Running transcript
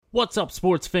What's up,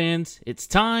 sports fans? It's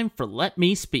time for Let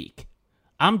Me Speak.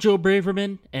 I'm Joe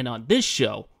Braverman, and on this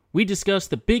show, we discuss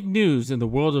the big news in the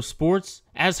world of sports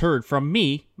as heard from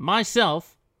me,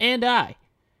 myself, and I.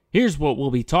 Here's what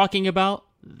we'll be talking about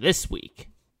this week.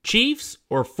 Chiefs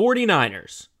or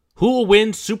 49ers? Who will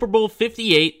win Super Bowl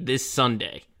 58 this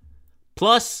Sunday?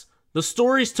 Plus, the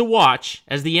stories to watch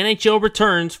as the NHL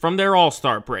returns from their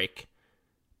All-Star break.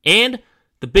 And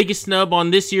the biggest snub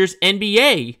on this year's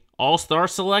NBA All-Star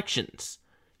selections.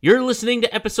 You're listening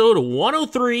to episode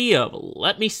 103 of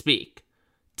Let Me Speak.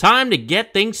 Time to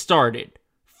get things started.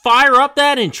 Fire up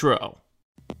that intro.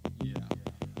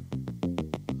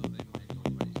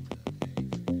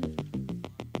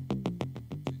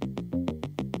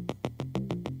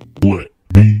 Let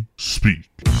me speak.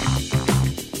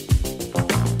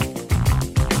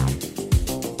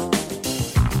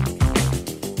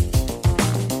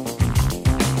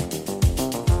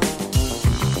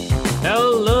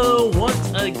 Hello,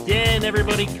 once again,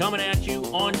 everybody, coming at you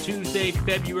on Tuesday,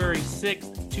 February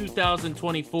 6th,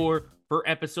 2024, for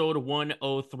episode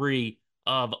 103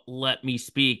 of Let Me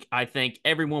Speak. I thank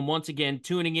everyone once again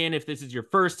tuning in. If this is your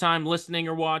first time listening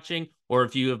or watching, or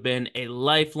if you have been a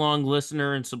lifelong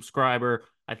listener and subscriber,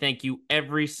 I thank you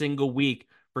every single week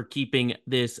for keeping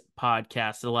this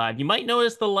podcast alive. You might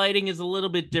notice the lighting is a little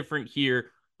bit different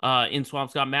here in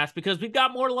Swampscott, Mass, because we've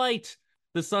got more light.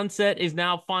 The sunset is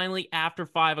now finally after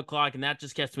 5 o'clock, and that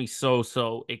just gets me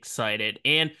so excited.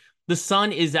 And the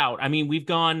sun is out. I mean, we've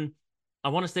gone, I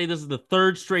want to say this is the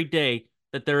third straight day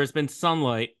that there has been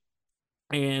sunlight,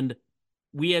 and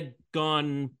we had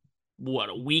gone,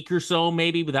 a week or so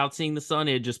maybe without seeing the sun.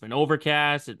 It had just been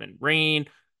overcast, it had been rain,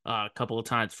 a couple of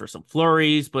times for some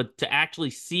flurries, but to actually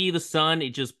see the sun,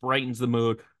 it just brightens the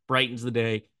mood, brightens the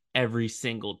day every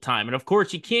single time. And of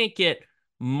course, you can't get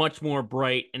much more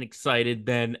bright and excited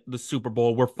than the Super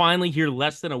Bowl. We're finally here,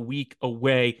 less than a week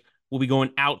away. We'll be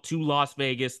going out to Las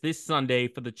Vegas this Sunday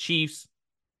for the Chiefs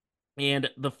and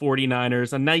the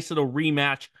 49ers. A nice little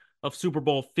rematch of Super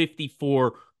Bowl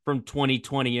 54 from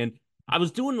 2020. And I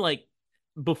was doing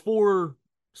before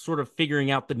sort of figuring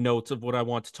out the notes of what I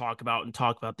want to talk about and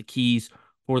talk about the keys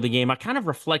for the game, I kind of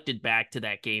reflected back to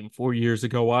that game 4 years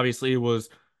ago. Obviously, it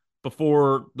was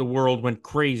before the world went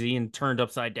crazy and turned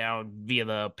upside down via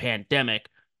the pandemic.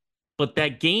 But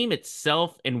that game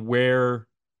itself and where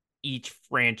each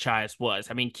franchise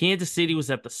was. I mean, Kansas City was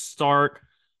at the start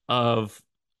of,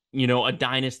 a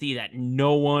dynasty that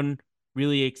no one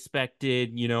really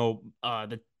expected.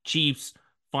 The Chiefs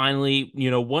finally,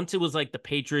 once it was like the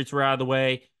Patriots were out of the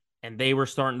way and they were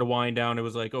starting to wind down, it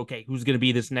was like, okay, who's going to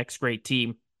be this next great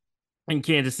team? And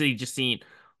Kansas City just seemed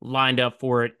lined up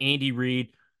for it. Andy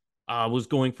Reid was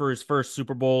going for his first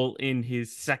Super Bowl in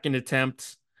his second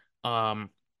attempt. And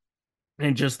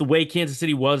just the way Kansas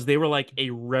City was, they were like a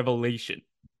revelation.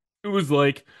 It was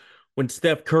like when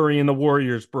Steph Curry and the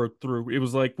Warriors broke through. It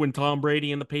was like when Tom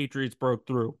Brady and the Patriots broke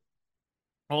through.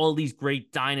 All these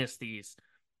great dynasties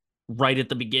right at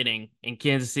the beginning, and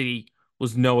Kansas City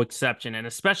was no exception. And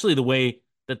especially the way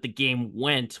that the game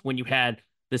went when you had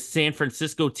the San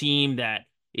Francisco team that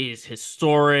is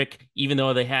historic, even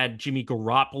though they had Jimmy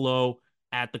Garoppolo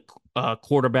at the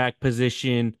quarterback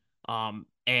position.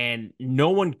 And no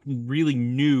one really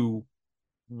knew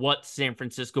what San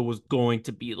Francisco was going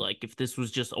to be like if this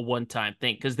was just a one-time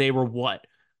thing, because they were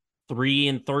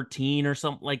 3-13 or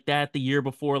something like that the year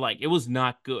before. Like, it was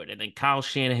not good. And then Kyle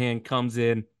Shanahan comes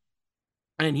in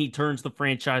and he turns the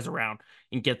franchise around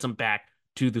and gets them back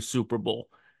to the Super Bowl.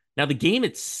 Now, the game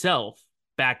itself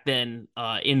back then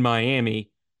in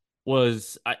Miami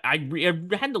was, I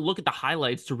had to look at the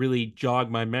highlights to really jog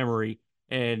my memory.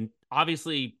 And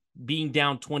obviously, being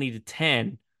down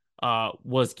 20-10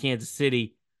 was Kansas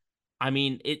City. I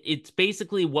mean, it's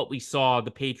basically what we saw the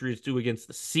Patriots do against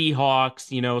the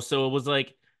Seahawks, so it was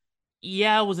like,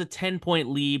 yeah, it was a 10-point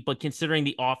lead, but considering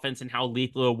the offense and how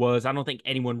lethal it was, I don't think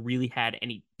anyone really had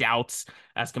any doubts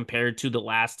as compared to the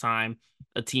last time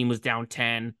a team was down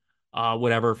 10,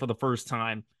 whatever, for the first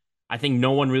time. I think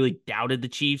no one really doubted the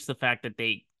Chiefs, the fact that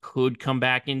they could come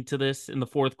back into this in the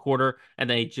fourth quarter, and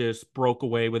they just broke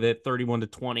away with it.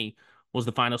 31-20 was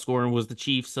the final score, and was the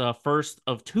Chiefs' first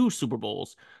of two Super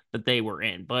Bowls that they were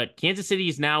in. But Kansas City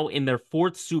is now in their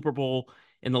fourth Super Bowl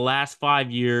in the last 5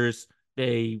 years.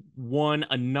 They won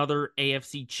another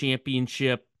AFC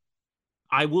championship.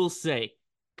 I will say,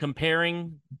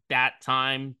 comparing that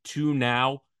time to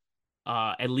now,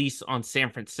 at least on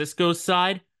San Francisco's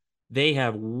side, they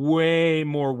have way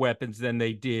more weapons than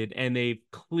they did, and they've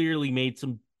clearly made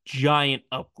some giant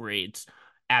upgrades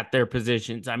at their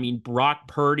positions. I mean, Brock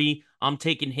Purdy, I'm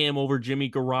taking him over Jimmy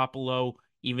Garoppolo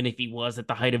even if he was at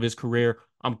the height of his career.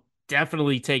 I'm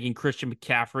definitely taking Christian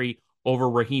McCaffrey over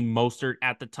Raheem Mostert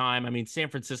at the time. I mean, San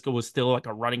Francisco was still like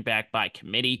a running back by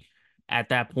committee at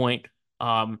that point.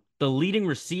 The leading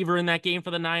receiver in that game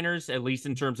for the Niners, at least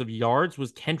in terms of yards,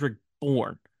 was Kendrick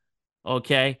Bourne.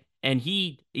 Okay. And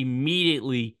he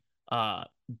immediately uh,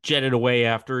 jetted away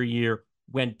after a year,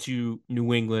 went to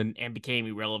New England and became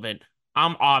irrelevant.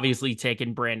 I'm obviously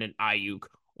taking Brandon Ayuk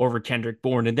over Kendrick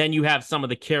Bourne. And then you have some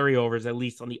of the carryovers, at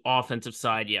least on the offensive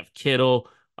side. You have Kittle,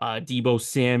 Debo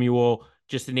Samuel,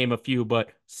 just to name a few.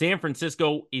 But San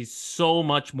Francisco is so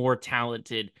much more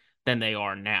talented than they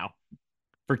are now.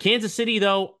 For Kansas City,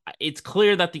 though, it's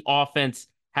clear that the offense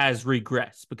has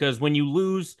regressed because when you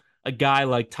lose a guy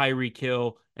like Tyreek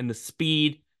Hill and the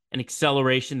speed and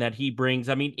acceleration that he brings,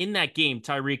 I mean, in that game,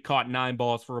 Tyreek caught 9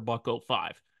 balls for a buck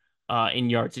 05 in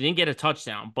yards. He didn't get a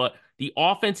touchdown, but the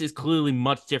offense is clearly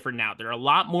much different now. They're a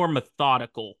lot more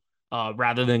methodical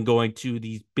rather than going to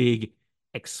these big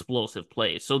explosive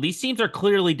plays. So these teams are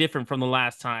clearly different from the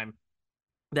last time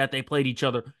that they played each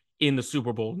other in the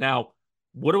Super Bowl. Now,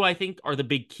 what do I think are the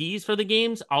big keys for the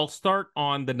games? I'll start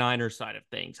on the Niners side of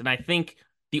things. And I think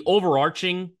the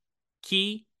overarching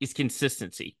key is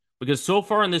consistency because so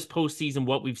far in this postseason,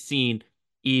 what we've seen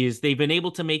is they've been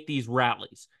able to make these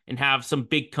rallies and have some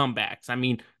big comebacks. I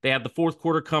mean, they had the fourth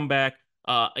quarter comeback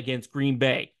against Green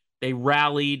Bay. They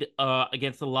rallied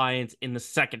against the Lions in the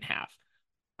second half.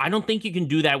 I don't think you can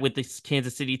do that with this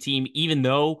Kansas City team, even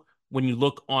though when you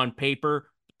look on paper,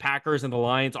 the Packers and the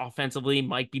Lions offensively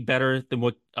might be better than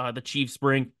what the Chiefs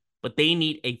bring, but they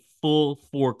need a full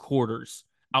 4 quarters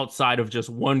outside of just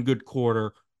one good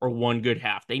quarter or one good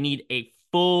half. They need a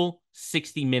full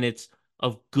 60 minutes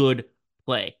of good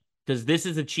play because this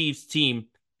is a Chiefs team,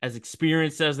 as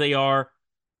experienced as they are,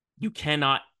 you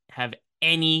cannot have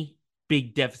any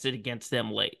big deficit against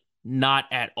them late. Not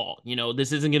at all.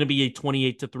 This isn't going to be a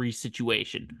 28-3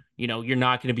 situation. You're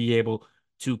not going to be able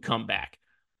to come back.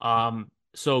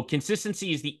 So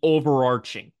consistency is the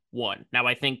overarching one. Now,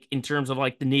 I think in terms of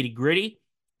like the nitty gritty,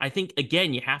 I think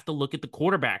again, you have to look at the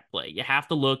quarterback play. You have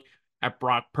to look at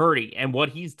Brock Purdy and what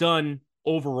he's done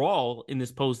overall in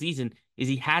this postseason is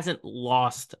he hasn't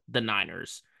lost the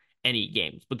Niners any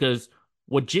games because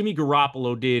what Jimmy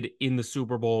Garoppolo did in the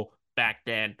Super Bowl back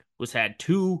then was had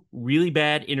 2 really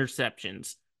bad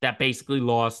interceptions that basically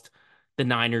lost the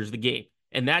Niners the game.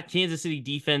 And that Kansas City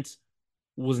defense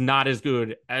was not as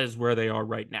good as where they are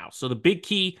right now. So the big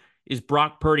key is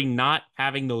Brock Purdy not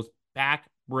having those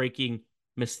back-breaking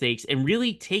mistakes and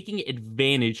really taking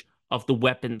advantage of the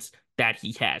weapons that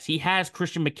he has. He has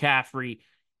Christian McCaffrey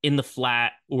in the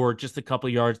flat or just a couple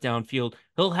yards downfield.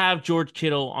 He'll have George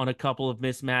Kittle on a couple of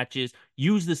mismatches,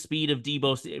 use the speed of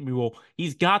Debo Samuel.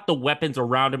 He's got the weapons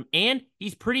around him, and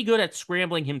he's pretty good at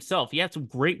scrambling himself. He had some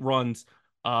great runs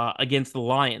against the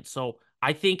Lions. So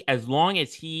I think as long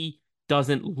as he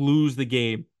doesn't lose the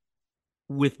game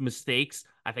with mistakes,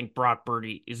 I think Brock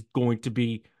Purdy is going to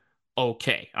be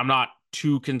okay. I'm not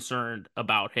too concerned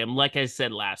about him. Like I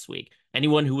said last week,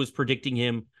 anyone who was predicting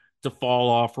him to fall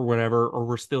off or whatever, or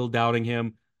we're still doubting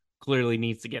him, clearly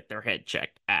needs to get their head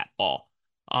checked at all.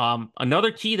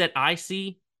 Another key that I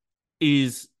see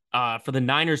is for the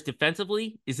Niners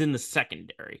defensively is in the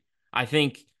secondary. I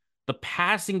think the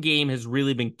passing game has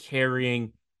really been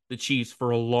carrying the Chiefs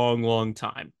for a long, long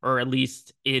time, or at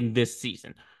least in this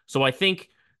season. So I think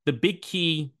the big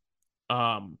key,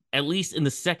 at least in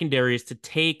the secondary, is to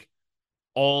take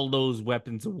all those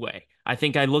weapons away. I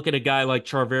think I look at a guy like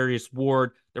Charvarius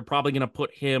Ward. They're probably going to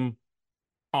put him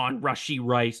on Rashee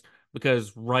Rice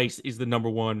because Rice is the number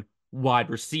one wide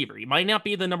receiver. He might not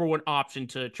be the number one option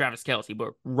to Travis Kelce,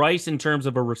 but Rice, in terms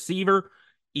of a receiver,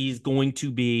 is going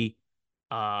to be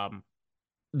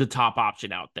the top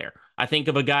option out there. I think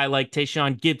of a guy like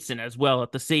Tayshaun Gibson as well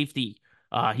at the safety.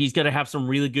 He's going to have some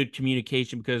really good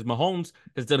communication because Mahomes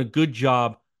has done a good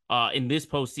job in this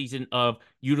postseason of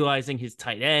utilizing his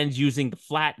tight ends, using the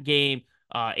flat game,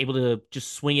 able to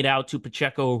just swing it out to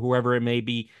Pacheco or whoever it may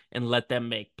be and let them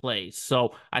make plays.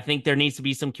 So I think there needs to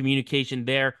be some communication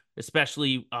there,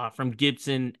 especially from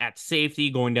Gibson at safety,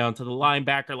 going down to the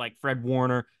linebacker like Fred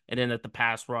Warner, and then at the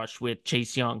pass rush with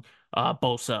Chase Young,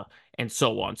 Bosa, and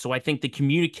so on. So I think the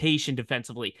communication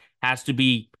defensively has to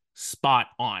be spot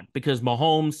on because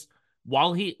Mahomes,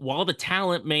 while the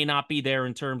talent may not be there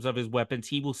in terms of his weapons,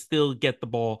 he will still get the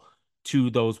ball to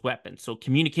those weapons. So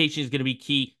communication is going to be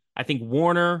key. I think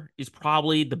Warner is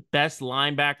probably the best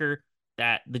linebacker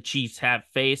that the Chiefs have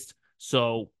faced.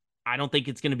 So I don't think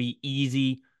it's going to be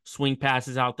easy swing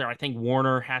passes out there. I think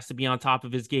Warner has to be on top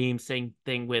of his game. Same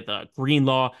thing with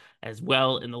Greenlaw as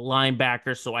well in the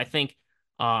linebacker. So I think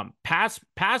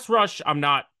Pass rush, I'm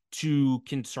not too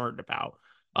concerned about,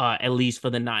 at least for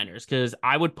the Niners, because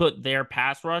I would put their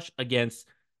pass rush against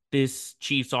this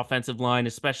Chiefs offensive line,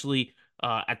 especially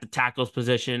at the tackles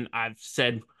position. I've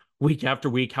said week after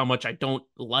week how much I don't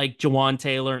like Jawan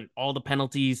Taylor and all the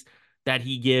penalties that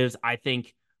he gives. I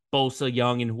think Bosa,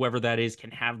 Young, and whoever that is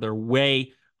can have their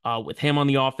way with him on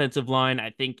the offensive line.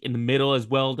 I think in the middle as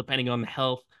well, depending on the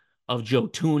health of Joe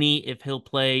Tooney, if he'll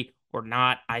play or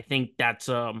not. I think that's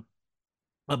a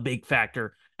big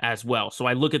factor as well. So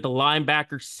I look at the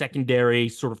linebacker secondary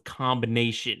sort of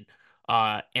combination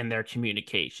and their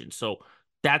communication. So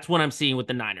that's what I'm seeing with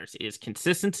the Niners is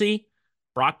consistency,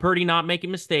 Brock Purdy not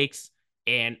making mistakes,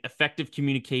 and effective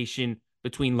communication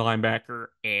between linebacker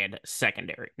and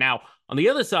secondary. Now, on the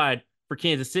other side for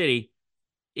Kansas City,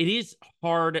 it is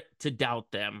hard to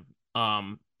doubt them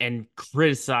and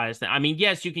criticize them. I mean,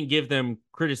 yes, you can give them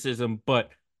criticism, but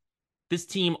this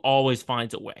team always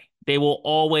finds a way. They will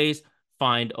always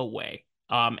find a way.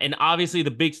 And obviously,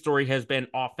 the big story has been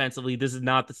offensively. This is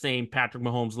not the same Patrick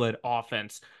Mahomes led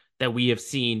offense that we have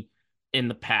seen in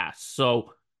the past.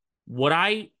 So, what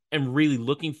I am really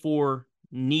looking for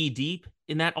knee deep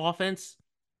in that offense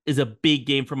is a big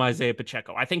game from Isaiah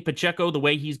Pacheco. I think Pacheco, the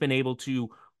way he's been able to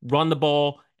run the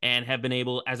ball and have been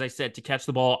able, as I said, to catch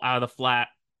the ball out of the flat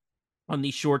on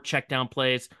these short check down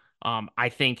plays. I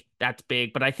think that's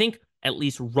big, but I think at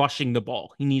least rushing the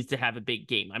ball, he needs to have a big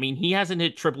game. I mean, he hasn't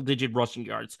hit triple digit rushing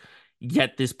yards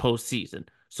yet this postseason.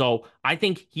 So I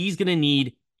think he's going to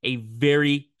need a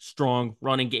very strong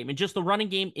running game and just the running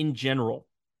game in general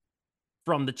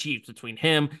from the Chiefs between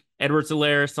him,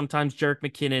 Edwards-Helaire, sometimes Jerick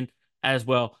McKinnon as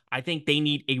well. I think they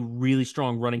need a really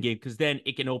strong running game because then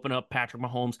it can open up Patrick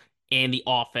Mahomes and the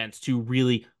offense to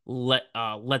really let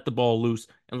the ball loose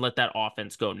and let that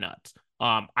offense go nuts.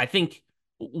 I think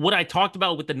what I talked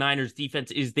about with the Niners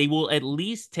defense is they will at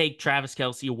least take Travis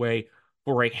Kelce away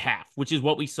for a half, which is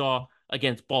what we saw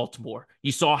against Baltimore.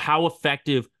 You saw how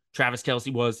effective Travis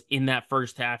Kelce was in that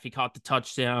first half. He caught the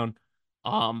touchdown.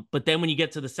 But then when you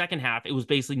get to the second half, it was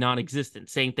basically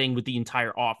non-existent. Same thing with the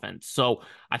entire offense. So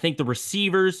I think the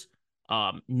receivers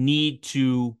need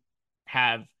to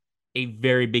have a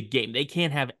very big game. They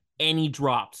can't have any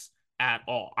drops at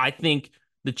all. I think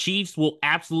the Chiefs will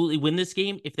absolutely win this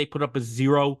game if they put up a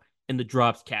 0 in the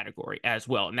drops category as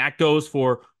well. And that goes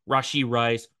for Rashee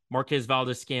Rice, Marquez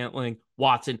Valdes-Scantling,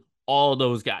 Watson, all of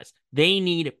those guys. They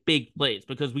need big plays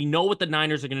because we know what the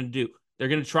Niners are going to do. They're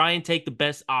going to try and take the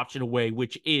best option away,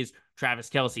 which is Travis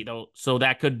Kelce, though. So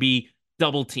that could be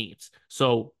double teams.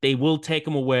 So they will take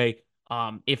him away,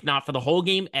 if not for the whole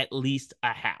game, at least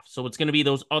a half. So it's going to be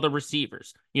those other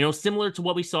receivers, similar to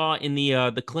what we saw in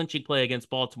the clinching play against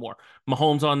Baltimore.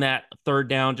 Mahomes on that third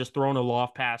down, just throwing a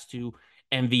loft pass to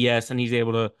MVS, and he's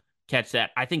able to catch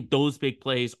that. I think those big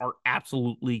plays are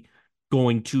absolutely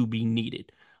going to be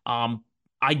needed.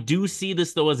 I do see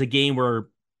this, though, as a game where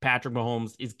Patrick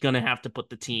Mahomes is going to have to put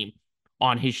the team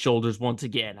on his shoulders once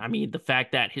again. I mean, the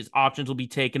fact that his options will be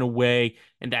taken away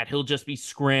and that he'll just be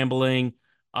scrambling,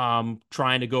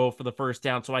 trying to go for the first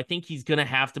down. So I think he's going to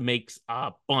have to make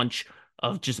a bunch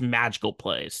of just magical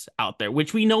plays out there,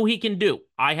 which we know he can do.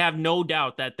 I have no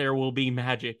doubt that there will be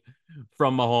magic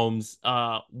from Mahomes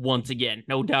once again.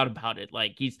 No doubt about it.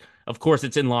 Like of course,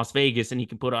 it's in Las Vegas and he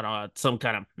can put on some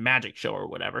kind of magic show or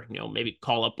whatever, maybe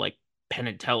call up like Penn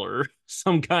and Teller,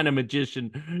 some kind of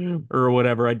magician or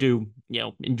whatever. I do,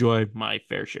 enjoy my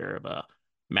fair share of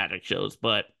magic shows,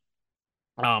 but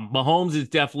Mahomes is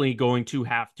definitely going to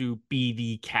have to be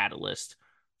the catalyst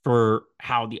for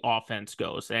how the offense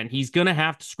goes. And he's going to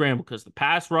have to scramble because the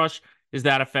pass rush is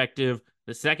that effective.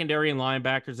 The secondary and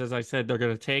linebackers, as I said, they're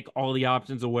going to take all the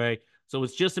options away. So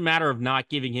it's just a matter of not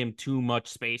giving him too much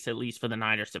space, at least for the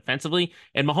Niners defensively.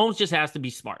 And Mahomes just has to be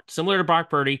smart. Similar to Brock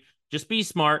Purdy, just be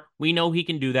smart. We know he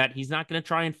can do that. He's not going to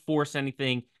try and force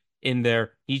anything in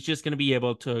there. He's just going to be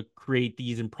able to create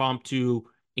these impromptu,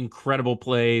 incredible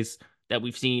plays that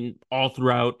we've seen all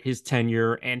throughout his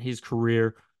tenure and his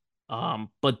career.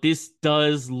 But this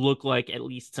does look like, at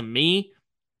least to me,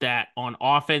 that on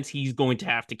offense, he's going to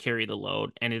have to carry the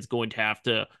load and is going to have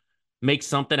to make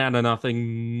something out of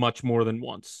nothing much more than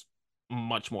once.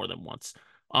 Much more than once.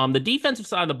 The defensive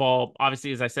side of the ball,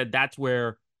 obviously, as I said, that's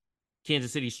where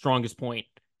Kansas City's strongest point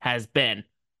has been.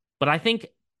 But I think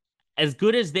as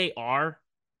good as they are,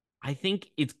 I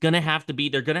think it's gonna have to be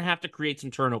they're gonna have to create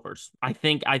some turnovers. I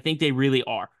think they really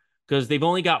are because they've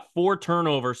only got 4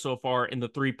 turnovers so far in the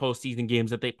 3 postseason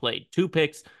games that they played. 2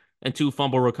 picks and 2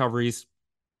 fumble recoveries.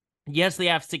 Yes, they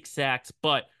have 6 sacks,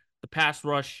 but the pass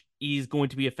rush is going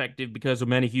to be effective because of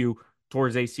Menahue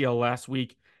towards ACL last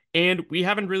week. And we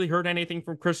haven't really heard anything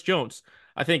from Chris Jones.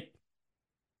 I think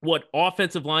what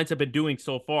offensive lines have been doing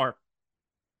so far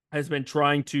has been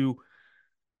trying to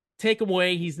take him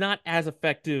away. He's not as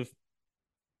effective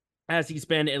as he's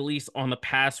been, at least on the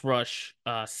pass rush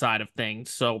side of things.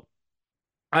 So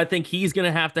I think he's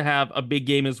going to have a big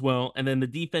game as well. And then the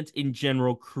defense in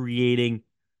general creating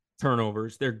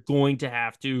turnovers. They're going to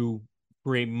have to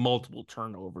create multiple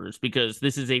turnovers because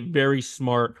this is a very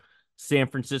smart San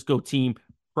Francisco team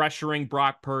pressuring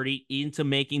Brock Purdy into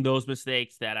making those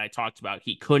mistakes that I talked about.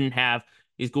 He couldn't have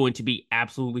is going to be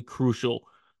absolutely crucial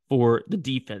for the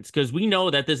defense because we know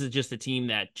that this is just a team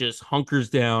that just hunkers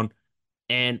down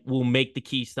and will make the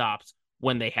key stops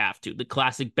when they have to. The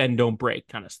classic bend don't break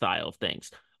kind of style of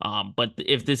things. But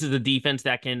if this is a defense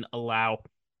that can allow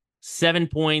 7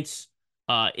 points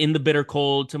in the bitter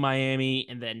cold to Miami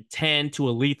and then 10 to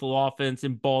a lethal offense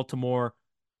in Baltimore,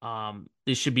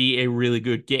 this should be a really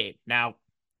good game. Now,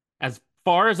 as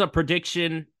far as a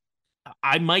prediction,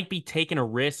 I might be taking a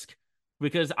risk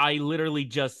because I literally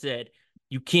just said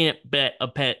you can't bet a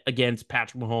pet against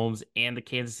Patrick Mahomes and the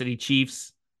Kansas City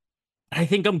Chiefs. I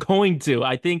think I'm going to.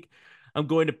 I think I'm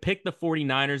going to pick the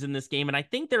 49ers in this game, and I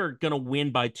think they're going to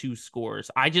win by 2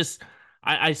 scores.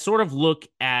 I sort of look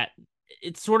at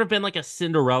it's sort of been like a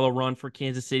Cinderella run for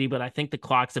Kansas City, but I think the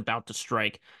clock's about to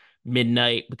strike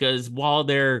midnight because while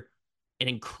they're an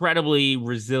incredibly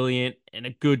resilient and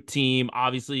a good team,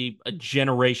 obviously a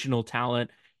generational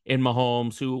talent in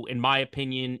Mahomes, who, in my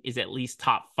opinion, is at least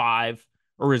top five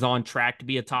or is on track to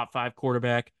be a top five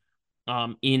quarterback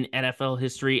in NFL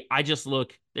history. I just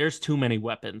look, there's too many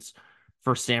weapons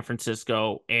for San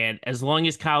Francisco. And as long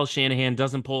as Kyle Shanahan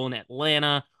doesn't pull in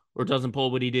Atlanta or doesn't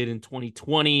pull what he did in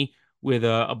 2020 with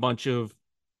a bunch of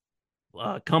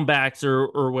comebacks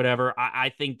or whatever,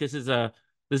 I think this is a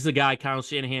guy, Kyle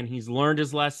Shanahan. He's learned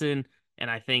his lesson,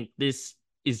 and I think this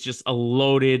is just a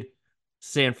loaded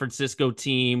San Francisco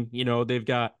team. You know, they've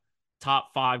got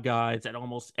top five guys at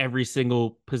almost every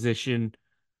single position.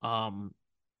 Um,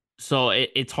 so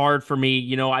it's hard for me.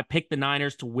 You know, I picked the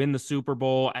Niners to win the Super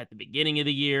Bowl at the beginning of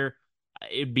the year.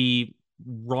 It'd be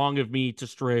wrong of me to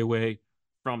stray away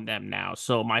from them now.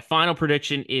 So my final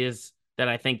prediction is that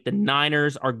I think the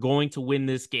Niners are going to win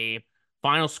this game.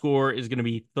 Final score is going to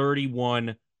be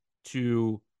 31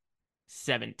 to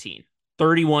 17.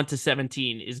 31 to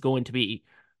 17 is going to be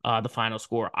the final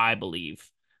score, I believe,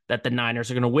 that the Niners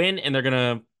are going to win, and they're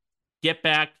going to get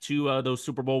back to those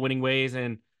Super Bowl winning ways.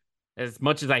 And as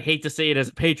much as I hate to say it as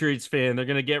a Patriots fan, they're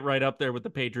going to get right up there with the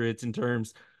Patriots in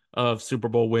terms of Super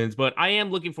Bowl wins. But I am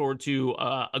looking forward to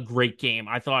a great game.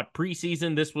 I thought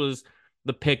preseason, this was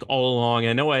the pick all along.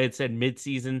 I know I had said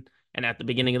midseason and at the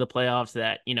beginning of the playoffs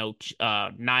that,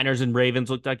 Niners and Ravens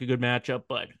looked like a good matchup,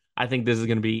 but I think this is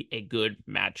going to be a good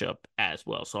matchup as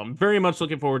well. So I'm very much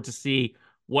looking forward to see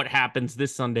what happens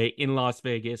this Sunday in Las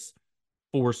Vegas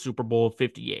for Super Bowl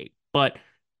 58. But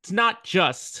it's not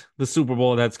just the Super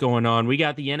Bowl that's going on. We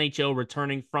got the NHL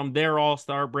returning from their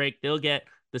All-Star break. They'll get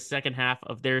the second half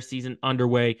of their season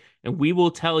underway, and we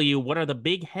will tell you what are the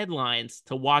big headlines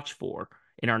to watch for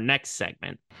in our next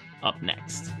segment up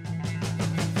next.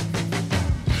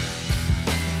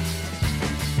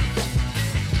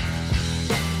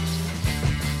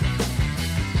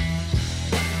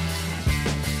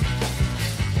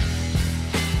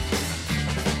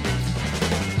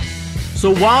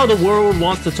 So while the world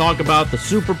wants to talk about the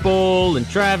Super Bowl and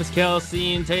Travis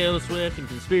Kelce and Taylor Swift and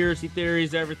conspiracy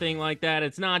theories, everything like that,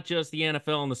 it's not just the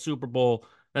NFL and the Super Bowl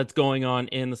that's going on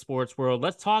in the sports world.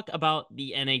 Let's talk about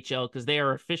the NHL because they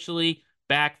are officially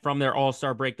back from their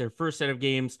All-Star break. Their first set of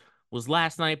games was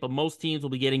last night, but most teams will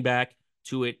be getting back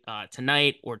to it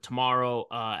tonight or tomorrow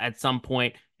at some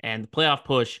point, and the playoff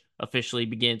push officially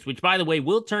begins, which, by the way,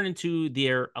 will turn into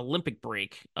their Olympic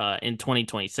break in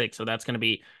 2026. So that's going to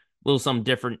be little something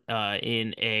different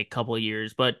in a couple of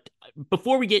years. But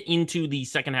before we get into the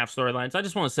second half storylines, I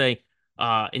just want to say,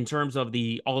 in terms of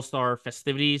the All-Star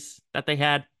festivities that they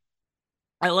had,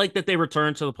 I like that they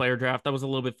returned to the player draft. That was a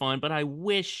little bit fun, but I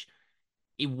wish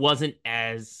it wasn't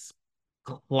as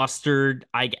clustered,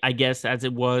 I guess, as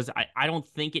it was. I don't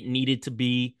think it needed to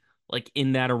be like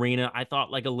in that arena. I thought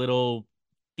like a little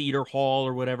theater hall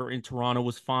or whatever in Toronto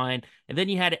was fine. And then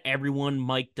you had everyone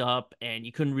mic'd up and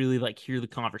you couldn't really like hear the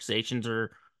conversations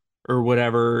or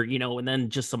whatever, and then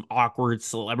just some awkward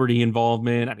celebrity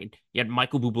involvement. I mean, you had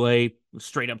Michael Bublé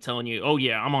straight up telling you, "Oh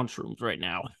yeah, I'm on shrooms right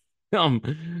now." um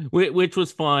which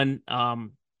was fun.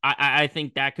 I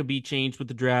think that could be changed with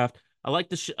the draft. I like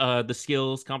the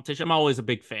skills competition. I'm always a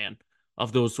big fan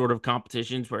of those sort of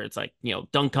competitions where it's like,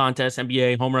 dunk contest,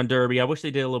 NBA, home run derby. I wish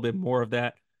they did a little bit more of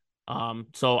that.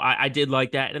 So I did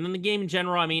like that. And then the game in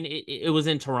general, I mean, it was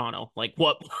in Toronto. Like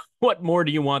what more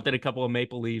do you want than a couple of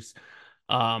Maple Leafs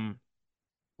um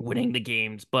winning the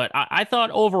games? But I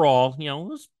thought overall, it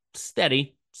was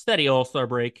steady All-Star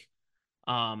break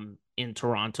in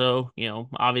Toronto.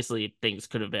 Obviously things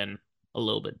could have been a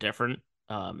little bit different.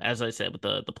 As I said with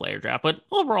the player draft, but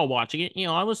overall watching it,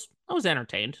 I was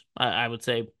entertained. I would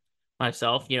say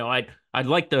myself, I'd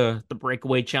like the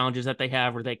breakaway challenges that they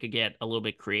have where they could get a little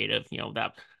bit creative.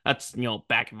 That's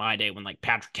back in my day when like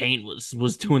Patrick Kane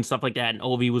was doing stuff like that and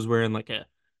Ovi was wearing like a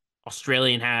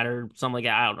Australian hat or something like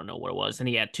that. I don't know what it was, and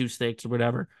he had two sticks or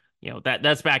whatever.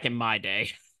 That's back in my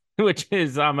day, which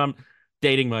is I'm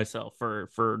dating myself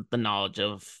for the knowledge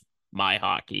of my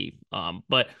hockey.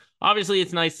 But obviously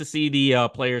it's nice to see the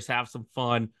players have some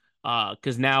fun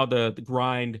because now the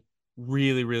grind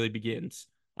really begins.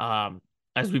 Um,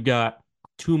 as we've got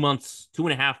 2 months,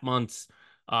 2.5 months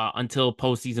until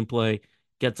postseason play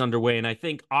gets underway, and I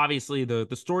think obviously the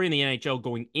story in the NHL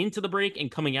going into the break and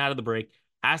coming out of the break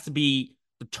has to be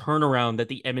the turnaround that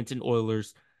the Edmonton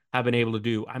Oilers have been able to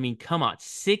do. I mean, come on,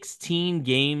 16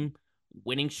 game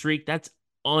winning streak. That's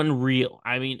unreal.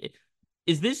 I mean,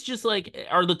 is this just like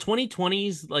are the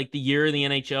 2020s like the year in the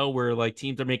NHL where like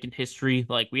teams are making history?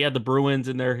 Like we had the Bruins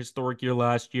in their historic year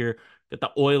last year, that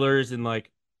the Oilers in like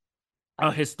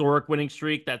a historic winning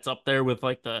streak that's up there with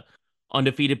like the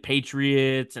undefeated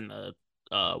Patriots and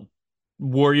the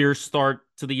Warriors start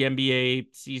to the NBA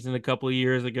season a couple of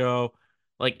years ago.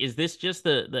 Like, is this just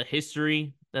the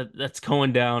history that's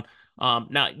going down?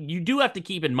 Now you do have to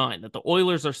keep in mind that the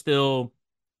Oilers are still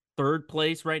third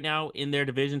place right now in their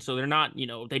division, so they're not,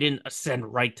 they didn't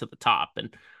ascend right to the top.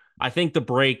 And I think the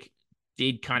break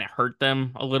did kind of hurt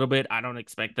them a little bit. I don't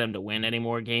expect them to win any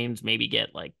more games, maybe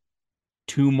get like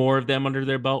two more of them under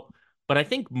their belt. But I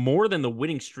think more than the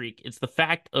winning streak, it's the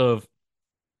fact of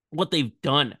what they've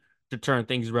done to turn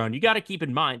things around. You got to keep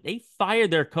in mind, they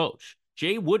fired their coach.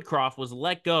 Jay Woodcroft was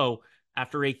let go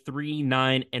after a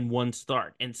 3-9-1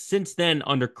 start. And since then,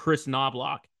 under Chris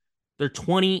Knobloch, they're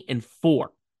 20-4.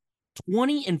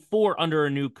 20-4 under a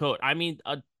new coach. I mean,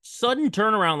 a sudden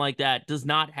turnaround like that does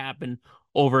not happen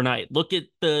overnight. Look at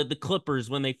the Clippers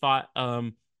when they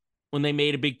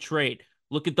made a big trade.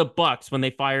 Look at the Bucks when they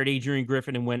fired Adrian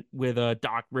Griffin and went with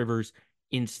Doc Rivers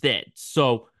instead.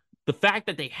 So the fact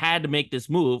that they had to make this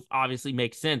move obviously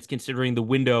makes sense considering the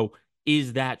window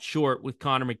is that short with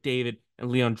Connor McDavid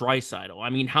and Leon Draisaitl. I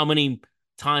mean, how many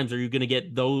times are you going to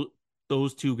get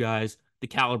those two guys the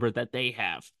caliber that they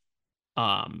have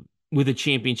with a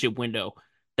championship window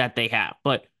that they have?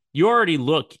 But you already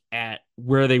look at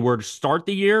where they were to start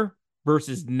the year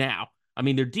versus now. I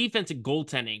mean, their defensive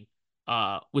goaltending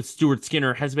with Stuart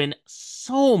Skinner has been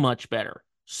so much better.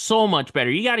 So much better.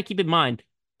 You got to keep in mind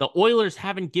the Oilers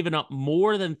haven't given up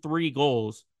more than 3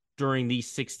 goals during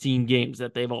these 16 games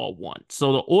that they've all won.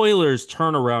 So the Oilers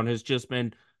turnaround has just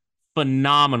been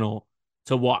phenomenal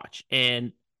to watch.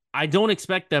 And I don't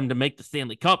expect them to make the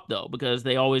Stanley Cup though, because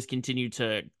they always continue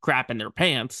to crap in their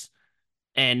pants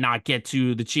and not get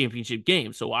to the championship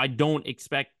game. So I don't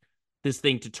expect this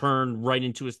thing to turn right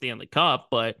into a Stanley Cup,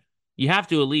 but you have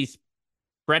to at least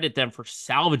credit them for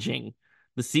salvaging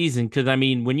the season. Because I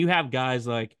mean, when you have guys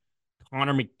like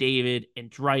Connor McDavid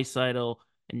and Draisaitl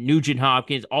and Nugent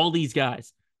Hopkins, all these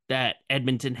guys that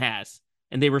Edmonton has,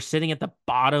 and they were sitting at the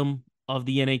bottom of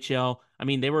the NHL. I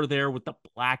mean, they were there with the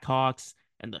Blackhawks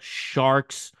and the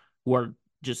Sharks, who are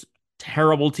just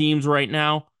terrible teams right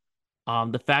now.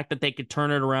 The fact that they could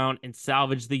turn it around and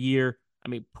salvage the year, I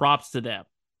mean, props to them.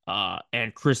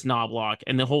 And Chris Knobloch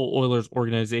and the whole Oilers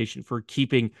organization for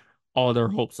keeping all their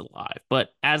hopes alive.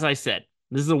 But as I said,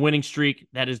 this is a winning streak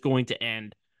that is going to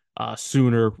end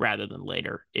sooner rather than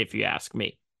later, if you ask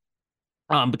me.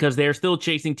 Because they're still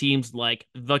chasing teams like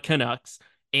the Canucks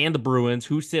and the Bruins,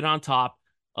 who sit on top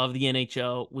of the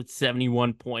NHL with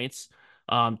 71 points.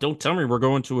 Don't tell me we're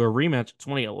going to a rematch of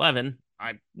 2011.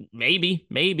 Maybe,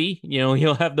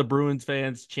 you'll have the Bruins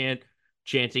fans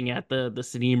chanting at the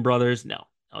Sedin brothers. No,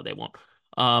 they won't.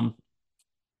 Um,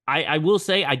 I will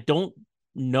say I don't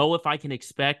know if I can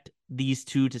expect these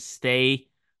two to stay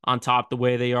on top the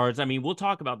way they are. I mean, we'll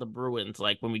talk about the Bruins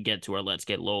like when we get to our Let's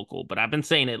Get Local, but I've been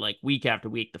saying it like week after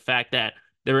week. The fact that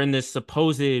they're in this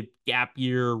supposed gap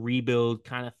year rebuild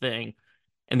kind of thing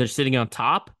and they're sitting on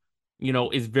top,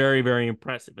 is very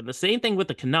impressive. And the same thing with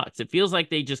the Canucks. It feels like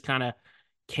they just kind of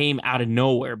came out of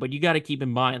nowhere, but you got to keep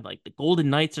in mind like the Golden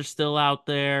Knights are still out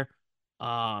there.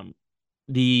 Um,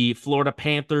 the Florida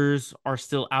Panthers are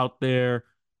still out there.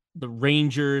 The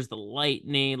Rangers, the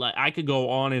Lightning, like I could go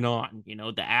on and on,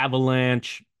 the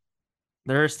Avalanche.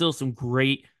 There are still some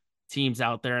great teams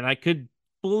out there, and I could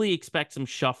fully expect some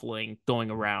shuffling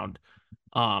going around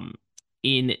um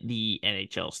in the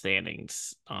NHL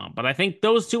standings. But I think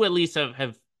those two at least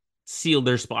have sealed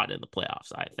their spot in the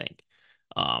playoffs, I think.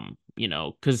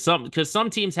 Because some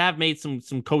teams have made some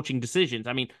coaching decisions.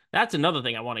 I mean, that's another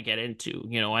thing I want to get into.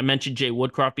 I mentioned Jay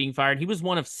Woodcroft being fired. He was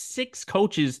one of 6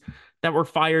 coaches that were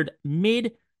fired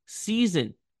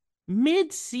mid-season.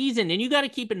 Mid-season. And you got to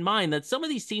keep in mind that some of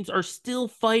these teams are still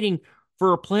fighting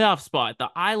for a playoff spot.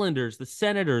 The Islanders, the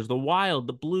Senators, the Wild,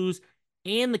 the Blues,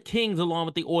 and the Kings, along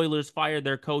with the Oilers, fired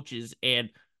their coaches.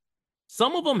 And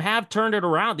some of them have turned it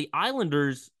around. The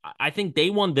Islanders, I think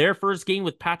they won their first game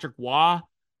with Patrick Waugh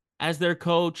as their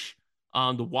coach.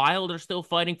 The Wild are still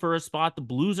fighting for a spot. The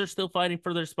Blues are still fighting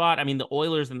for their spot. I mean, the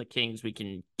Oilers and the Kings we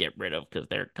can get rid of because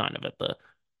they're kind of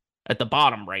at the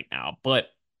bottom right now. But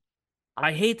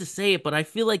I hate to say it, but I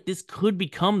feel like this could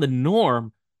become the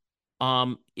norm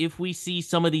if we see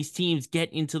some of these teams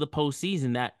get into the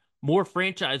postseason, that more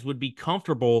franchise would be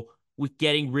comfortable with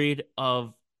getting rid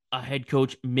of a head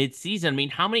coach mid-season. I mean,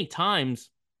 how many times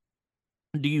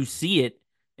do you see it,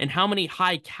 and how many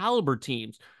high caliber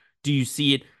teams do you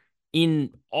see it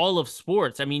in all of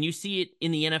sports? I mean, you see it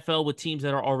in the NFL with teams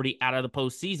that are already out of the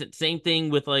postseason. Same thing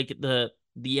with like the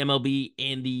MLB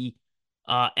and the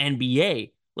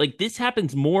NBA. Like this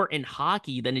happens more in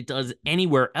hockey than it does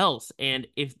anywhere else. And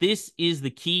if this is the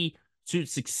key to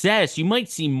success, you might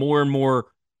see more and more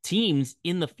teams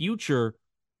in the future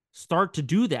start to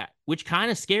do that, which kind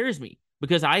of scares me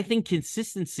because I think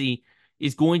consistency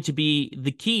is going to be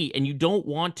the key. And you don't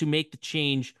want to make the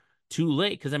change too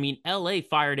late because, I mean, LA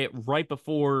fired it right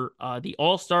before the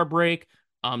All-Star break.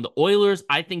 The Oilers,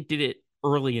 I think, did it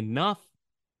early enough.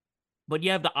 But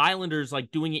you have the Islanders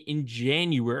like doing it in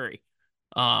January.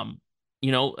 Um,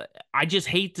 you know, I just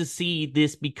hate to see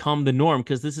this become the norm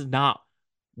because this is not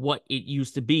what it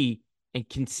used to be. And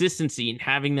consistency and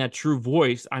having that true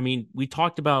voice. I mean, we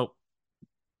talked about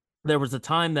there was a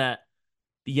time that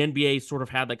the NBA sort of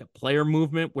had like a player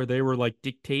movement where they were like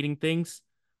dictating things.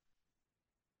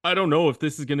 I don't know if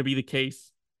this is going to be the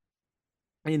case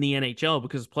in the NHL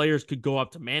because players could go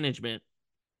up to management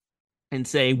and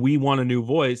say, we want a new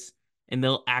voice, and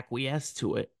they'll acquiesce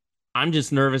to it. I'm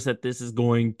just nervous that this is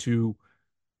going to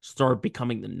start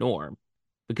becoming the norm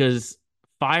because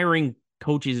firing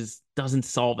coaches doesn't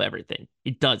solve everything.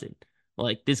 It doesn't.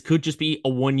 Like, this could just be a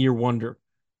 1-year wonder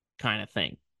kind of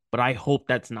thing. But I hope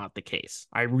that's not the case.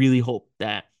 I really hope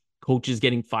that coaches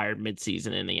getting fired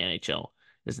midseason in the NHL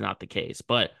is not the case.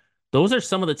 But those are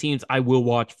some of the teams I will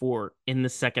watch for in the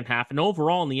second half. And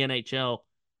overall in the NHL,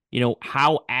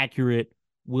 how accurate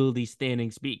will these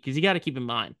standings be? Because you got to keep in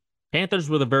mind, Panthers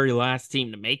were the very last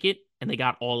team to make it, and they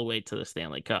got all the way to the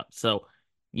Stanley Cup. So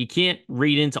you can't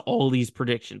read into all these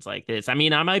predictions like this. I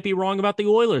mean, I might be wrong about the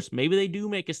Oilers. Maybe they do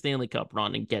make a Stanley Cup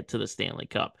run and get to the Stanley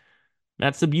Cup.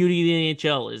 That's the beauty of the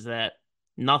NHL, is that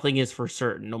nothing is for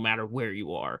certain, no matter where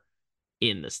you are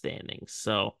in the standings.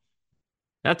 So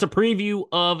that's a preview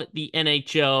of the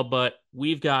NHL, but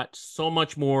we've got so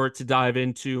much more to dive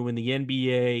into in the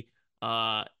NBA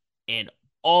and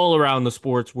all around the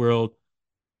sports world.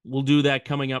 We'll do that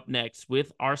coming up next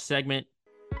with our segment,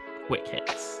 Quick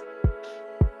Hits.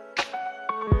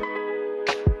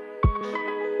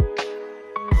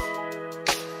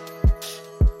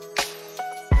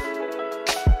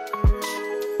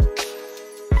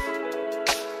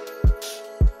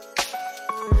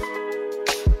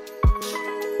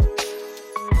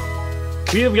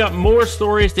 We have got more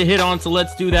stories to hit on, so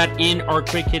let's do that in our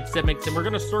Quick Hit segments. And we're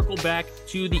going to circle back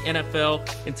to the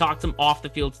NFL and talk some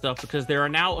off-the-field stuff because there are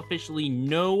now officially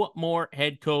no more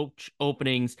head coach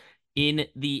openings in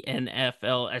the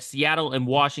NFL as Seattle and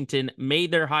Washington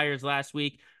made their hires last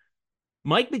week.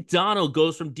 Mike Macdonald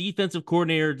goes from defensive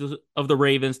coordinator of the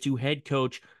Ravens to head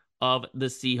coach of the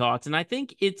Seahawks. And I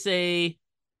think it's a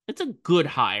good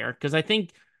hire because I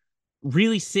think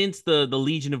really since the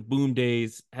Legion of Boom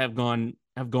days have gone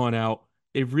out,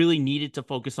 they've really needed to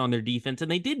focus on their defense, and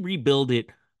they did rebuild it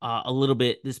a little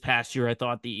bit this past year. I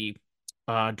thought the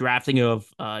drafting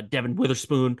of Devin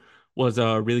Witherspoon was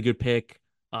a really good pick.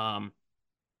 I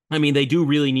mean, they do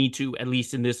really need to, at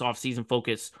least in this offseason,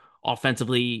 focus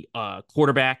offensively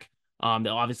quarterback. They'll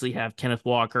obviously have Kenneth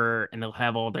Walker, and they'll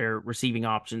have all their receiving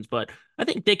options, but I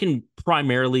think they can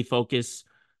primarily focus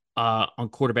on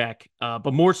quarterback,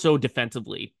 but more so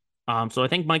defensively. So I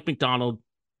think Mike Macdonald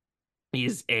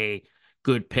is a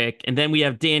good pick. And then we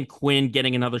have Dan Quinn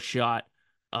getting another shot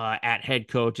at head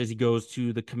coach as he goes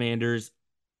to the Commanders.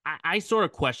 I sort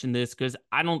of question this because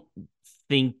I don't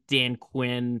think Dan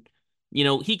Quinn,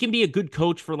 he can be a good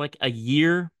coach for like a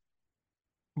year,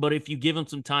 but if you give him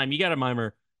some time, you got to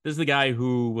remember This is the guy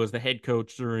who was the head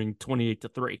coach during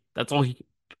 28-3. That's all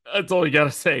you got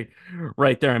to say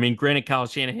right there. I mean, granted, Kyle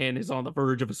Shanahan is on the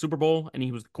verge of a Super Bowl and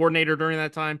he was the coordinator during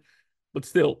that time, but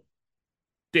still,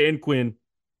 Dan Quinn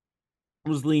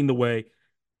was leading the way.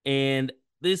 And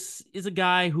this is a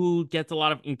guy who gets a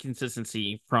lot of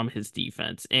inconsistency from his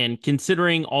defense. And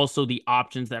considering also the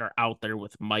options that are out there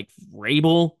with Mike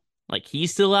Vrabel, like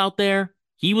he's still out there.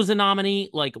 He was a nominee.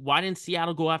 Like, why didn't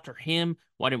Seattle go after him?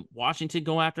 Why didn't Washington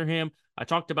go after him? I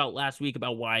talked about last week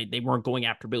about why they weren't going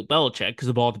after Bill Belichick because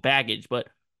of all the baggage. But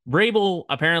Vrabel,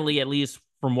 apparently, at least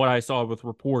from what I saw with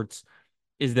reports,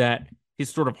 is that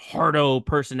his sort of hardo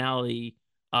personality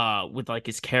with like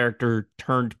his character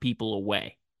turned people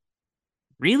away.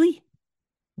 Really?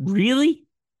 Really?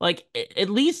 Like, at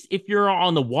least if you're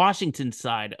on the Washington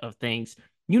side of things,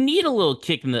 you need a little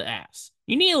kick in the ass.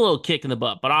 You need a little kick in the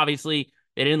butt. But obviously,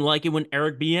 they didn't like it when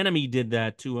Eric Bieniemy did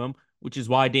that to him, which is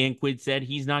why Dan Quinn said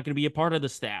he's not going to be a part of the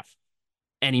staff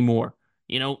anymore.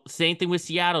 Same thing with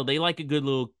Seattle. They like a good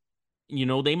little,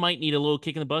 they might need a little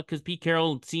kick in the butt because Pete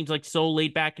Carroll seems like so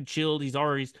laid back and chilled. He's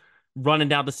always running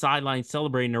down the sideline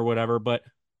celebrating or whatever. But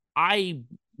I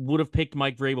would have picked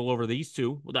Mike Vrabel over these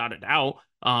two without a doubt.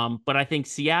 But I think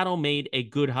Seattle made a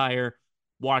good hire.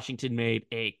 Washington made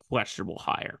a questionable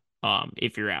hire,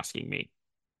 if you're asking me.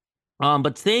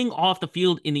 But staying off the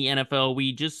field in the NFL,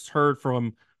 we just heard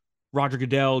from Roger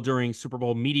Goodell during Super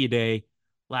Bowl Media Day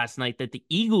last night that the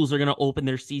Eagles are going to open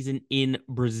their season in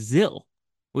Brazil,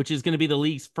 which is going to be the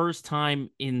league's first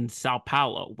time in Sao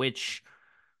Paulo, which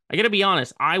I got to be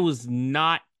honest, I was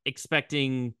not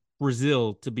expecting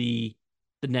Brazil to be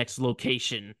the next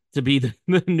location, to be the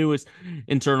newest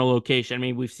internal location. I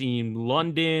mean, we've seen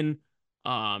London,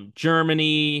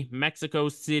 Germany, Mexico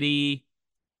City.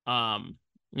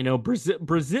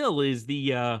 Brazil is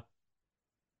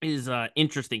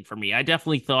interesting for me. I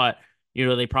definitely thought,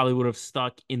 they probably would have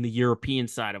stuck in the European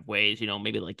side of ways,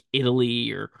 maybe like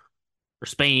Italy or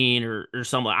Spain or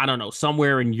somewhere, I don't know,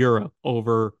 somewhere in Europe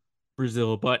over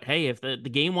Brazil. But hey, if the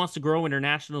game wants to grow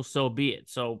international, so be it.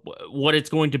 So what it's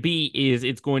going to be is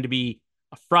it's going to be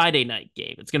a Friday night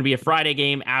game. It's going to be a Friday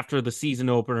game after the season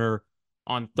opener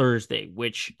on Thursday,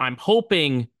 which I'm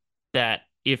hoping that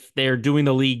if they're doing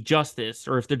the league justice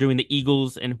or if they're doing the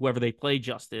Eagles and whoever they play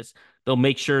justice, they'll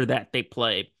make sure that they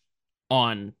play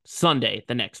on Sunday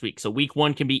the next week. So week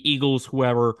one can be Eagles,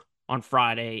 whoever on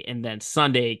Friday, and then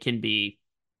Sunday can be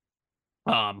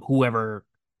whoever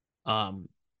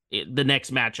the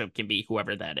next matchup can be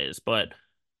whoever that is. But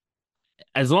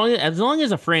as long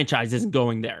as a franchise isn't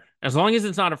going there, as long as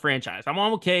it's not a franchise, I'm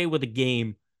okay with a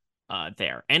game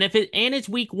there. And it's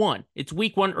week one. It's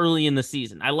week one early in the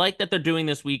season. I like that they're doing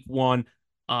this week one.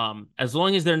 As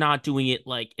long as they're not doing it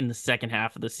like in the second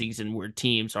half of the season where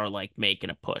teams are like making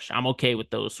a push. I'm okay with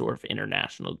those sort of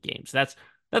international games. That's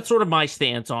sort of my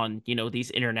stance on,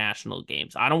 these international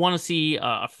games. I don't want to see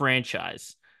a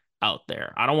franchise out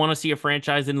there. I don't want to see a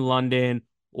franchise in London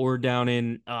or down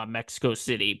in Mexico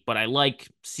City, but I like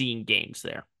seeing games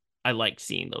there. I like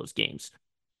seeing those games.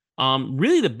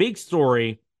 Really the big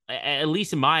story, at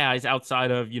least in my eyes,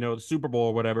 outside of, the Super Bowl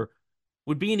or whatever,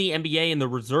 would be in the NBA and the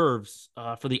reserves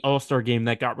for the All-Star game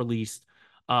that got released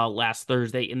last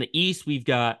Thursday. In the East, we've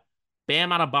got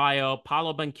Bam Adebayo,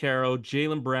 Paolo Banchero,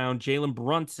 Jaylen Brown, Jalen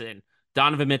Brunson,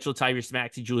 Donovan Mitchell, Tyrese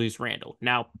Maxey, Julius Randle.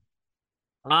 Now,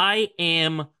 I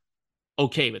am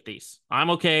okay with these.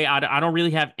 I'm okay. I don't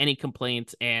really have any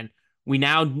complaints. And we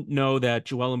now know that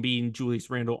Joel Embiid and Julius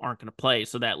Randle aren't going to play.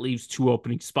 So that leaves two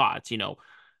opening spots.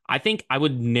 I think I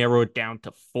would narrow it down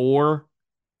to four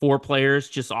players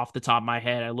just off the top of my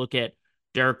head. I look at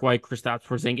Derek White, Kristaps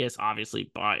Porzingis,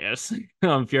 obviously bias,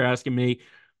 if you're asking me.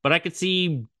 But I could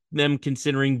see them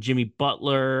considering Jimmy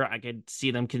Butler. I could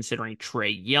see them considering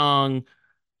Trae Young.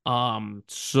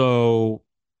 So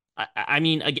I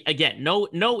mean, again,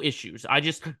 no issues. I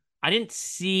didn't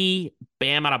see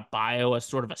Bam Adebayo as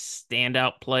sort of a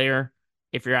standout player.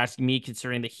 If you're asking me,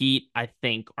 considering the Heat, I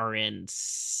think are in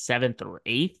seventh or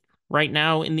eighth right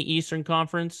now in the Eastern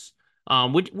Conference,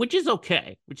 which is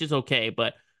okay,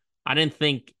 But I didn't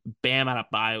think Bam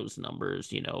Adebayo's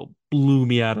numbers, blew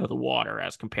me out of the water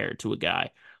as compared to a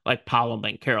guy like Paolo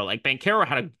Banchero. Like Banchero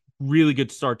had a really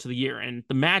good start to the year, and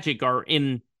the Magic are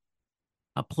in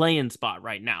a play-in spot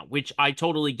right now, which I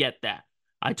totally get that.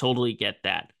 I totally get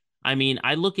that. I mean,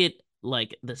 I look at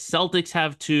like the Celtics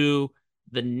have two,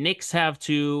 the Knicks have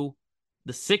two,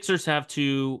 the Sixers have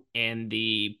two, and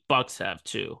the Bucks have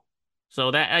two.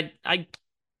 So I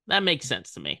that makes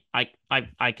sense to me.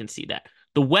 I can see that.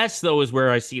 The West, though, is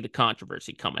where I see the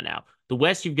controversy coming out. The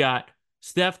West, you've got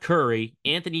Steph Curry,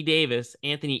 Anthony Davis,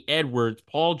 Anthony Edwards,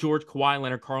 Paul George, Kawhi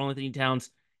Leonard, Karl Anthony Towns,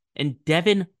 and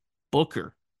Devin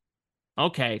Booker.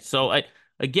 Okay, so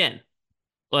again,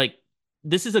 like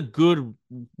this is a good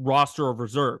roster of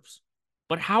reserves.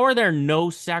 But how are there no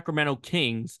Sacramento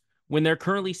Kings when they're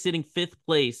currently sitting fifth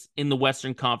place in the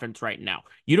Western Conference right now?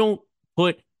 You don't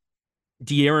put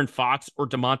De'Aaron Fox or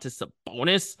Domantas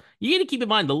Sabonis. You got to keep in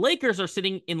mind the Lakers are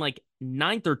sitting in like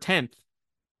ninth or 10th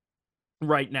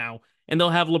right now, and they'll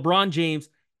have LeBron James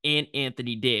and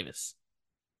Anthony Davis.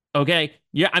 Okay.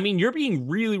 Yeah. I mean, you're being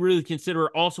really, really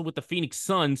considerate also with the Phoenix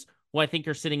Suns, who I think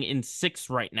are sitting in sixth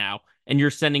right now, and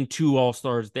you're sending two All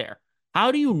Stars there.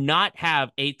 How do you not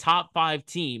have a top five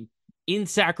team in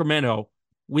Sacramento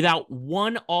without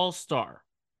one All Star?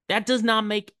 That does not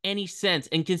make any sense.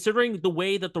 And considering the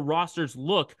way that the rosters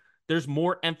look, there's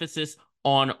more emphasis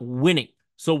on winning.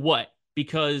 So what?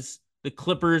 Because the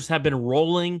Clippers have been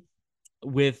rolling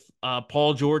with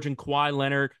Paul George and Kawhi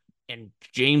Leonard and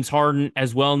James Harden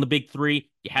as well in the big three.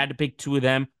 You had to pick two of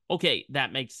them. Okay,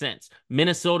 that makes sense.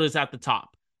 Minnesota's at the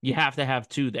top. You have to have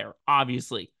two there,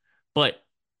 obviously. But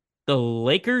the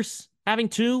Lakers having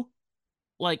two,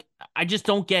 like, I just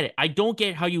don't get it. I don't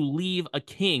get how you leave a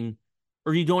king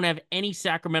or you don't have any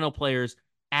Sacramento players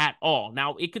at all.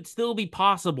 Now, it could still be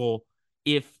possible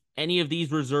if any of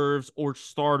these reserves or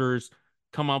starters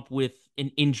come up with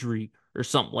an injury or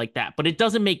something like that. But it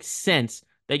doesn't make sense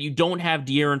that you don't have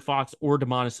De'Aaron Fox or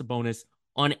Domantas Sabonis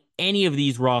on any of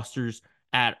these rosters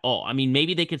at all. I mean,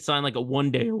 maybe they could sign like a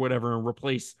one day or whatever and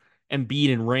replace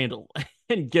Embiid and Randall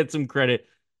and get some credit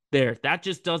there. That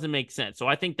just doesn't make sense. So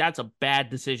I think that's a bad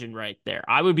decision right there.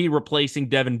 I would be replacing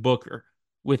Devin Booker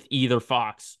with either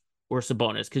Fox or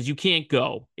Sabonis because you can't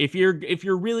go if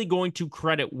you're really going to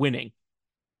credit winning.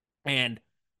 And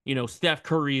Steph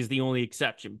Curry is the only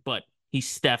exception, but he's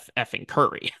Steph effing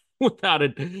Curry without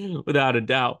a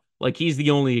doubt. Like he's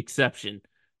the only exception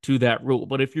to that rule.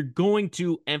 But if you're going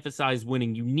to emphasize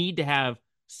winning, you need to have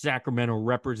Sacramento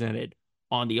represented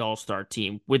on the All-Star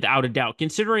team without a doubt,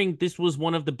 considering this was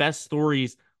one of the best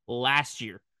stories last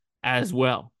year as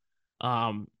well.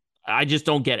 Um, I just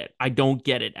don't get it. I don't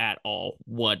get it at all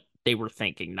what they were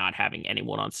thinking, not having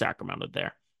anyone on Sacramento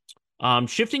there.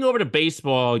 Shifting over to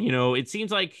baseball, it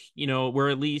seems like,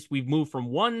 we're at least we've moved from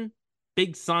one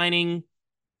big signing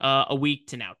a week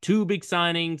to now two big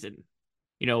signings. And,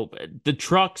 the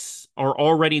trucks are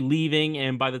already leaving.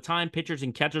 And by the time pitchers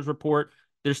and catchers report,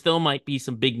 there still might be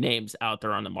some big names out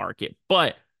there on the market.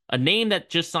 But a name that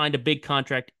just signed a big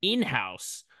contract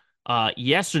in-house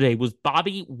yesterday was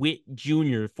Bobby Witt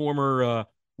Jr., former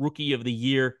rookie of the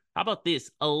year. How about this?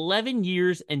 11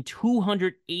 years and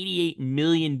 $288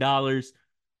 million.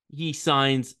 He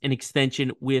signs an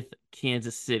extension with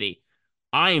Kansas City.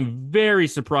 I am very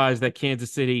surprised that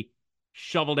Kansas City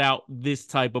shoveled out this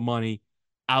type of money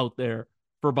out there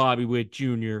for Bobby Witt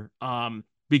Jr.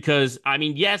 Because, I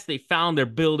mean, yes, they found their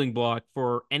building block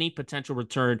for any potential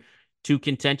return to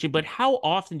contention, but how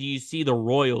often do you see the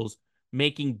Royals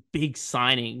making big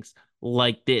signings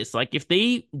like this? Like, if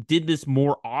they did this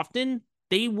more often,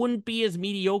 they wouldn't be as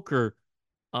mediocre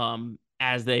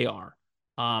as they are.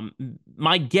 Um,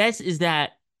 my guess is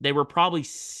that they were probably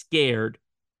scared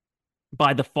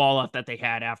by the fallout that they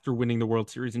had after winning the World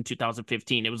Series in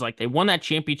 2015. It was like they won that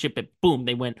championship and boom,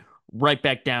 they went right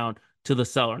back down to the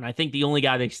cellar. And I think the only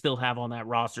guy they still have on that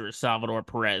roster is Salvador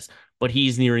Perez, but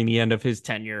he's nearing the end of his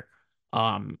tenure.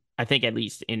 I think at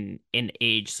least in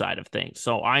age side of things.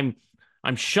 So I'm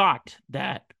shocked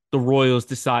that the Royals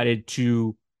decided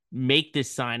to make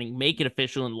this signing, make it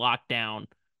official and lock down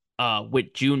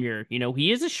Witt Jr.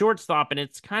 He is a shortstop and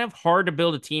it's kind of hard to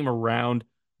build a team around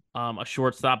a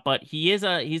shortstop, but he's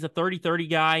a 30-30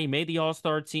 guy. He made the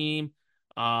All-Star team.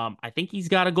 I think he's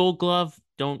got a gold glove.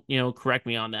 Don't, correct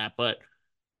me on that, but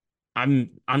I'm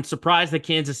surprised that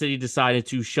Kansas City decided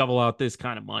to shovel out this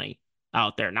kind of money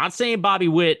out there. Not saying Bobby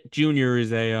Witt Jr.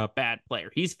 is a bad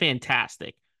player. He's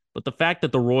fantastic, but the fact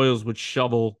that the Royals would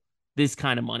shovel this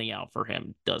kind of money out for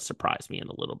him does surprise me in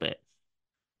a little bit.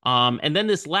 And then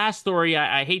this last story,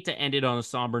 I hate to end it on a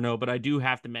somber note, but I do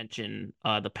have to mention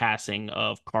the passing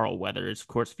of Carl Weathers. Of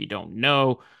course, if you don't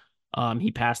know,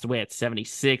 he passed away at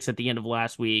 76 at the end of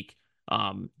last week.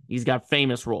 He's got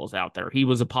famous roles out there. He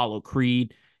was Apollo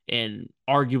Creed in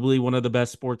arguably one of the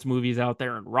best sports movies out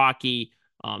there in Rocky.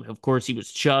 Of course, he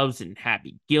was Chubbs in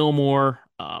Happy Gilmore,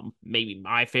 maybe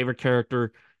my favorite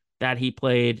character that he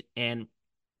played. And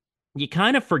you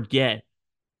kind of forget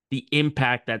the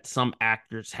impact that some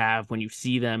actors have when you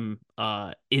see them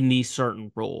in these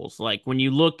certain roles. Like when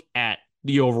you look at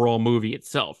the overall movie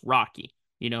itself, Rocky,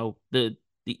 the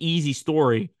easy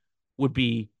story would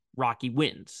be Rocky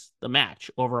wins the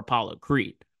match over Apollo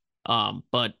Creed.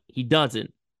 But he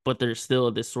doesn't. but there's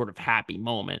still this sort of happy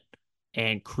moment.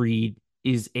 And Creed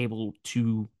is able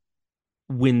to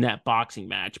win that boxing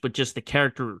match, but just the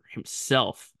character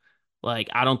himself, like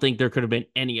I don't think there could have been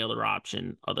any other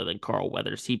option other than Carl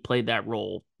Weathers. He played that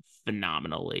role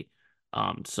phenomenally.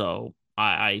 So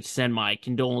I send my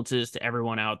condolences to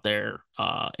everyone out there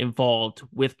involved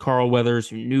with Carl Weathers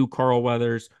who knew Carl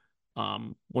Weathers,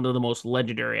 one of the most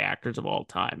legendary actors of all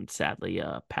time, sadly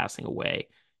passing away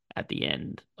at the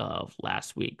end of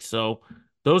last week. So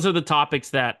those are the topics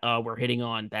that we're hitting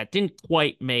on that didn't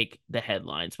quite make the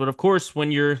headlines. But of course,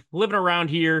 when you're living around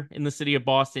here in the city of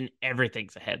Boston,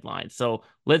 everything's a headline. So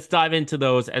let's dive into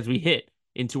those as we hit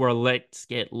into our Let's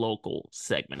Get Local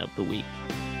segment of the week.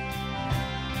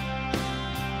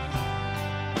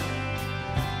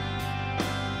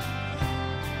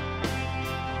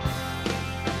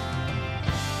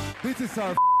 This is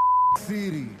our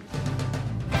city.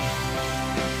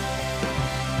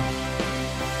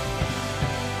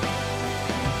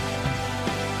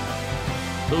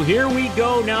 So here we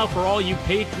go now for all you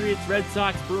Patriots, Red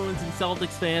Sox, Bruins, and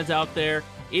Celtics fans out there.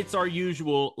 It's our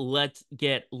usual Let's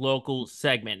Get Local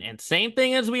segment. And same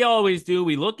thing as we always do.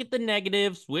 We look at the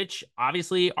negatives, which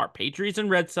obviously are Patriots and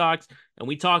Red Sox, and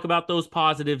we talk about those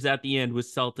positives at the end with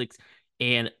Celtics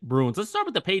and Bruins. Let's start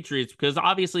with the Patriots because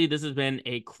obviously this has been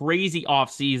a crazy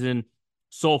offseason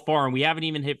so far, and we haven't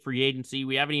even hit free agency.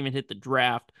 We haven't even hit the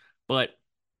draft, but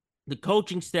the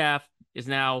coaching staff is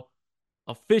now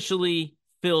officially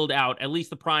filled out, at least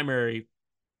the primary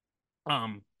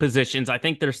positions. I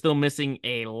think they're still missing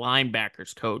a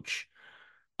linebackers coach,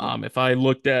 if I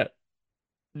looked at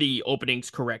the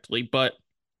openings correctly. But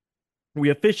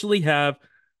we officially have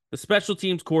the special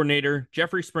teams coordinator.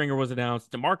 Jeffrey Springer was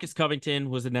announced. DeMarcus Covington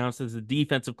was announced as the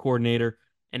defensive coordinator.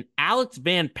 And Alex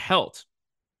Van Pelt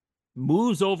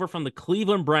moves over from the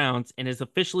Cleveland Browns and is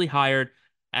officially hired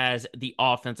as the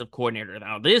offensive coordinator.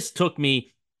 Now, this took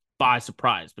me by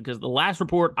surprise because the last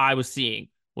report I was seeing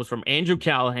was from Andrew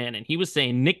Callahan, and he was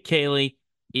saying Nick Caley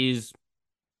is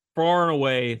far and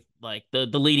away like the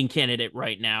leading candidate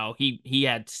right now. He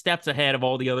had steps ahead of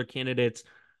all the other candidates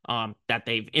that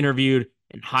they've interviewed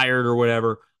and hired or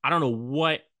whatever. I don't know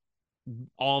what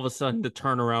all of a sudden the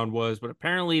turnaround was, but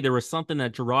apparently there was something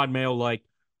that Gerard Mayo liked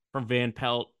from Van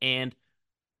Pelt, and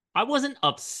I wasn't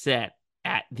upset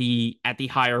at the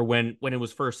hire when it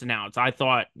was first announced. I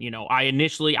thought,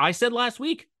 I said last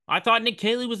week, I thought Nick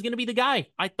Caley was going to be the guy.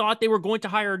 I thought they were going to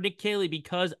hire Nick Caley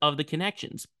because of the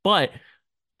connections. But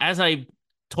as I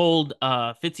told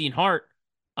Fitzy and Hart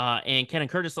and Ken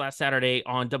and Curtis last Saturday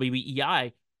on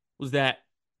WEEI, was that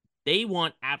they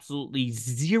want absolutely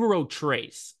zero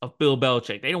trace of Bill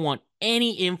Belichick. They don't want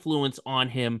any influence on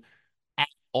him at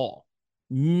all.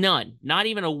 None. Not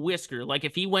even a whisker. Like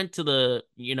if he went to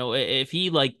if he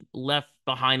like left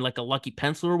behind like a lucky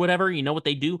pencil or whatever, you know what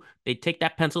they do? They'd take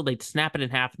that pencil, they'd snap it in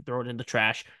half and throw it in the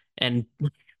trash and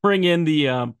bring in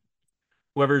the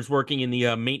whoever's working in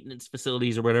the maintenance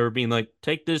facilities or whatever, being like,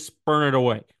 take this, burn it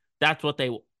away. That's what they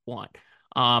want.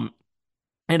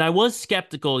 And I was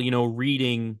skeptical,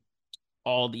 reading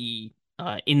all the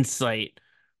insight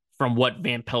from what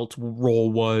Van Pelt's role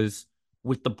was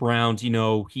with the Browns.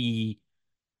 He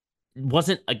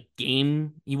wasn't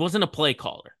a play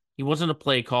caller. He wasn't a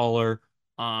play caller.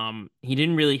 He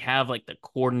didn't really have like the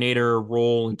coordinator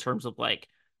role in terms of like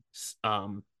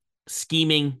um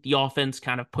scheming the offense,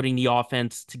 kind of putting the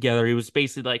offense together. He was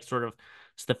basically like sort of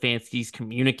Stefanski's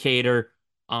communicator.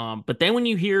 But then when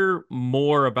you hear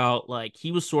more about like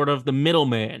he was sort of the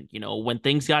middleman, when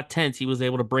things got tense, he was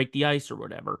able to break the ice or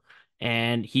whatever.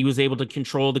 And he was able to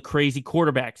control the crazy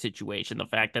quarterback situation. The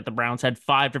fact that the Browns had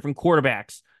 5 different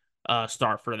quarterbacks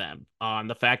start for them.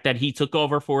 The fact that he took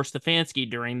over for Stefanski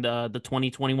during the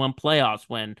 2021 playoffs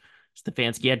when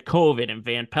Stefanski had COVID and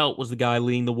Van Pelt was the guy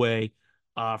leading the way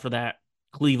for that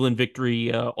Cleveland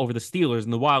victory over the Steelers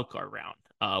in the wild card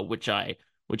round, which I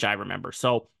remember.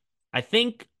 So I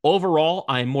think overall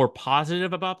I'm more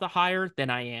positive about the hire than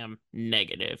I am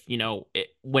negative.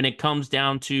 When it comes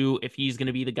down to if he's going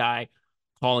to be the guy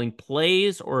calling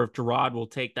plays or if Gerard will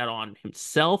take that on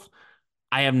himself,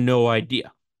 I have no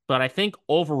idea. But I think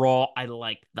overall I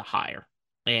like the hire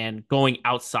and going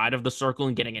outside of the circle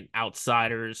and getting an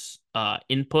outsider's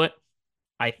input.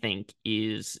 I think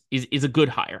is a good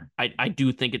hire. I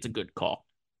do think it's a good call.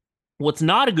 What's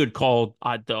not a good call,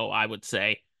 though, I would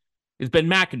say, is Ben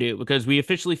McAdoo, because we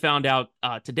officially found out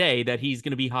today that he's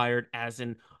going to be hired as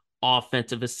an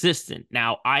offensive assistant.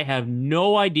 Now, I have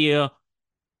no idea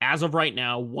as of right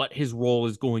now what his role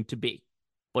is going to be.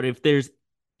 But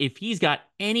if he's got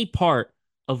any part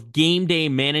of game day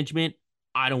management,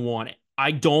 I don't want it. I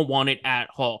don't want it at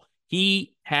all.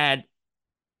 He had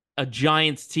a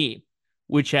Giants team,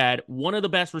 which had one of the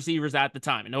best receivers at the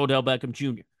time, and Odell Beckham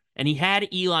Jr., and he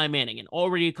had Eli Manning, an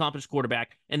already accomplished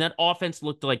quarterback, and that offense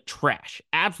looked like trash,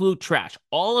 absolute trash.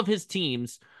 All of his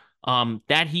teams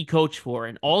that he coached for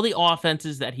and all the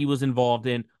offenses that he was involved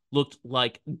in looked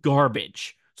like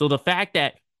garbage. So the fact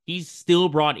that he's still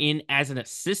brought in as an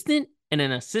assistant and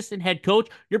an assistant head coach,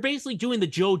 you're basically doing the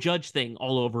Joe Judge thing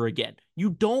all over again.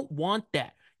 You don't want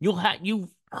that. You've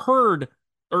heard,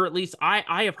 or at least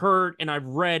I have heard and I've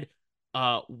read.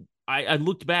 I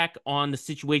looked back on the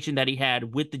situation that he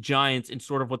had with the Giants and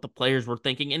sort of what the players were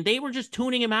thinking, and they were just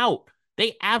tuning him out.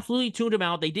 They absolutely tuned him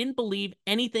out. They didn't believe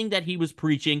anything that he was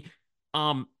preaching.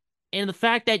 Um, and the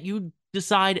fact that you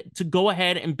decide to go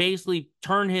ahead and basically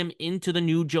turn him into the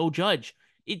new Joe Judge,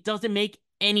 it doesn't make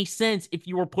any sense if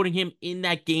you were putting him in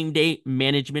that game day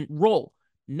management role.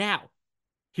 Now,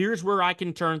 here's where I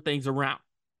can turn things around,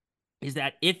 is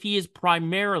that if he is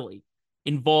primarily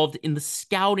involved in the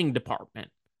scouting department,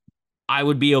 I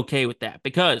would be okay with that,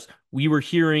 because we were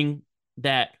hearing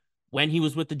that when he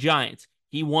was with the Giants,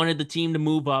 he wanted the team to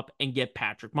move up and get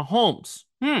Patrick Mahomes.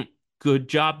 Good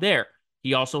job there.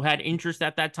 He also had interest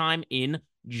at that time in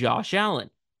Josh Allen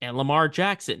and Lamar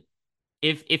Jackson.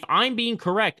 If I'm being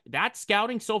correct, that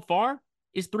scouting so far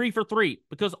is 3 for 3,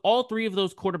 because all three of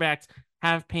those quarterbacks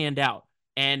have panned out.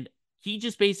 And he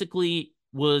just basically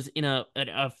was in a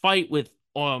fight with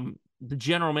the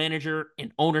general manager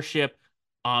and ownership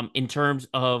in terms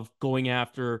of going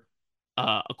after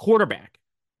a quarterback,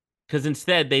 because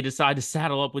instead they decided to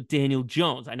saddle up with Daniel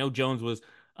Jones. I know Jones was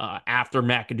after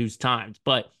McAdoo's times,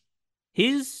 but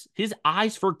his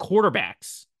eyes for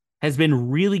quarterbacks has been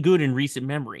really good in recent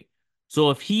memory.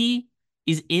 So if he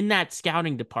is in that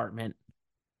scouting department,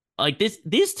 like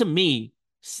this to me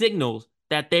signals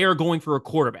that they are going for a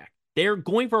quarterback. They're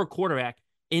going for a quarterback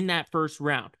in that first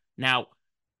round. Now,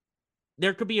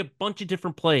 there could be a bunch of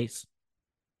different plays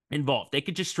involved. They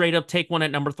could just straight up take one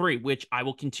at number 3, which I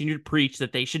will continue to preach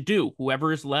that they should do.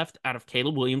 Whoever is left out of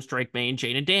Caleb Williams, Drake May, and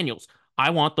Jaden Daniels, I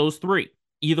want those 3.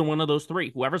 Either one of those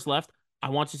 3. Whoever's left, I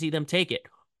want to see them take it.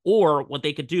 Or what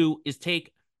they could do is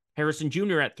take Harrison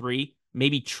Jr. at 3,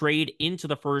 maybe trade into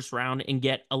the first round and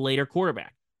get a later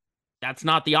quarterback. That's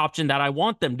not the option that I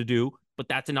want them to do, but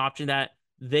that's an option that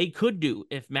they could do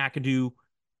if McAdoo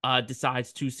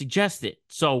decides to suggest it.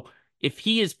 So if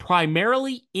he is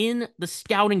primarily in the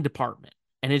scouting department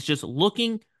and is just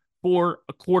looking for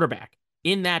a quarterback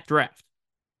in that draft,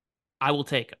 I will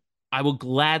take him. I will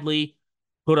gladly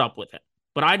put up with it.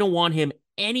 But I don't want him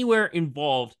anywhere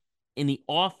involved in the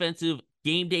offensive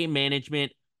game day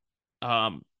management,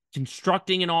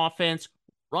 constructing an offense,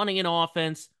 running an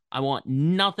offense. I want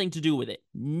nothing to do with it.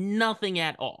 Nothing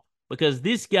at all. Because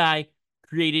this guy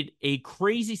created a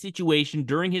crazy situation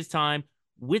during his time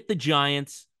with the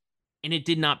Giants, and it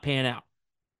did not pan out.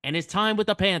 And his time with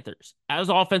the Panthers as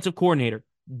offensive coordinator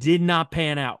did not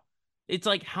pan out. It's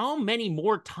like, how many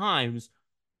more times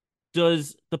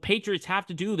does the Patriots have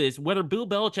to do this, whether Bill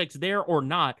Belichick's there or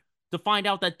not, to find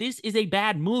out that this is a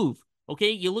bad move?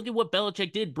 Okay, you look at what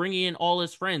Belichick did, bringing in all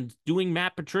his friends, doing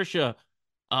Matt Patricia,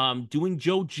 doing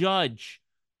Joe Judge,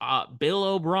 Bill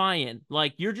O'Brien.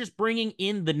 Like, you're just bringing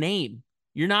in the name.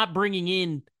 You're not bringing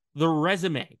in the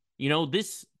resume. You know,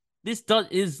 this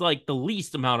is like the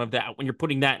least amount of that when you're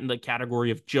putting that in the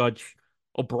category of Judge,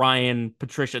 O'Brien,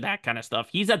 Patricia, that kind of stuff.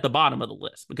 He's at the bottom of the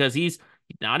list because he's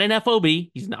not an FOB.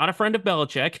 He's not a friend of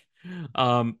Belichick.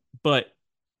 But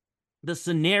the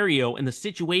scenario and the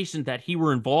situation that he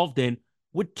were involved in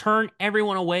would turn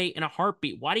everyone away in a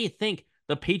heartbeat. Why do you think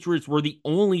the Patriots were the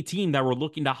only team that were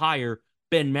looking to hire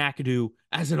Ben McAdoo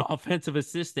as an offensive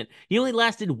assistant? He only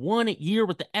lasted 1 year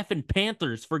with the effing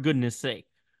Panthers, for goodness sake.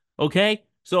 Okay?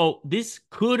 So this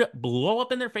could blow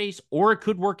up in their face, or it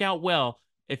could work out well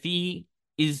if he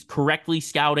is correctly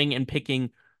scouting and picking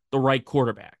the right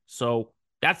quarterback. So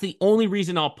that's the only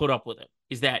reason I'll put up with it,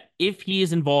 is that if he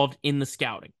is involved in the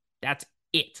scouting, that's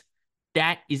it.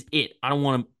 That is it. I don't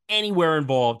want him anywhere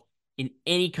involved in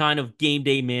any kind of game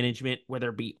day management, whether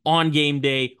it be on game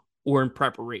day or in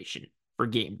preparation for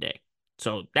game day.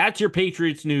 So that's your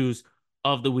Patriots news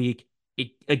of the week.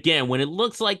 Again, when it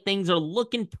looks like things are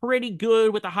looking pretty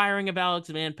good with the hiring of Alex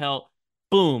Van Pelt,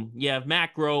 boom, you have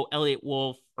Matt Groh, Elliott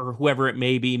Wolf, or whoever it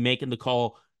may be making the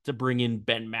call to bring in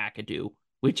Ben McAdoo,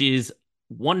 which is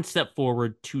 1 step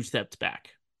forward, 2 steps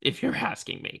back, if you're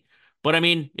asking me. But I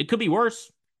mean, it could be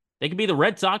worse. They could be the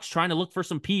Red Sox trying to look for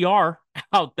some PR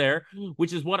out there,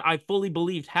 which is what I fully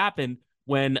believed happened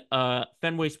when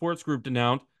Fenway Sports Group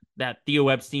announced that Theo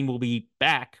Epstein will be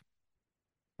back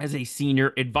as a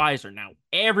senior advisor. Now,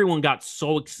 everyone got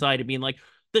so excited, being like,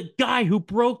 The guy who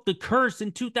broke the curse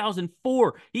in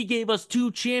 2004. He gave us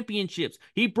 2 championships.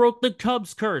 He broke the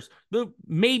Cubs curse.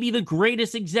 Maybe the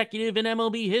greatest executive in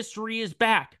MLB history is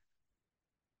back.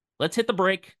 Let's hit the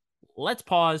break. Let's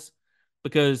pause,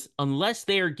 because unless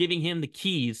they are giving him the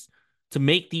keys to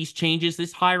make these changes,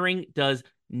 this hiring does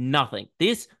nothing.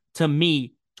 This, to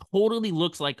me, totally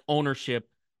looks like ownership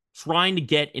trying to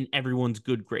get in everyone's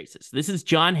good graces. This is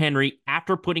John Henry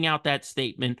after putting out that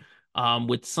statement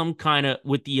with some kind of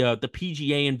with the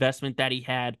PGA investment that he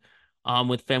had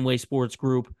with Fenway Sports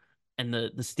Group, and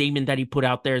the statement that he put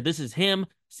out there. This is him,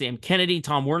 Sam Kennedy,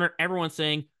 Tom Werner, everyone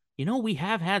saying, we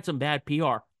have had some bad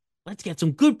PR. Let's get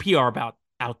some good PR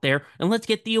out there, and let's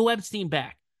get Theo Epstein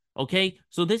back. Okay,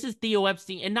 so this is Theo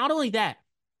Epstein, and not only that,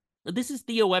 this is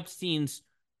Theo Epstein's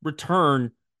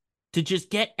return to just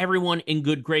get everyone in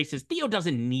good graces. Theo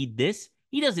doesn't need this.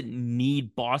 He doesn't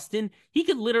need Boston. He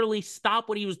could literally stop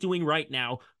what he was doing right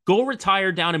now, go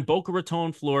retire down in Boca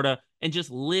Raton, Florida, and just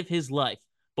live his life.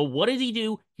 But what did he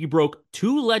do? He broke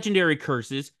 2 legendary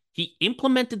curses. He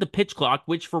implemented the pitch clock,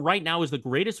 which for right now is the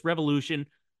greatest revolution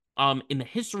in the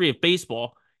history of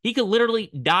baseball. He could literally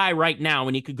die right now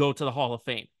and he could go to the Hall of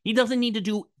Fame. He doesn't need to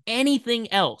do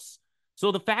anything else.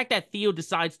 So the fact that Theo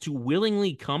decides to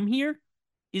willingly come here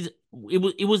was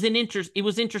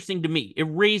interesting to me. It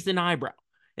raised an eyebrow.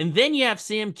 And then you have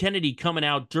Sam Kennedy coming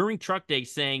out during Truck Day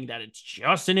saying that it's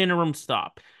just an interim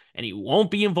stop and he won't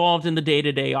be involved in the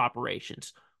day-to-day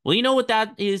operations. Well, you know what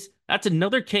that is? That's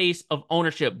another case of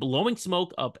ownership blowing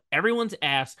smoke up everyone's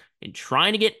ass and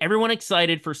trying to get everyone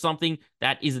excited for something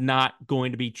that is not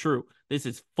going to be true. This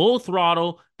is full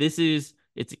throttle. It's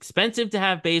expensive to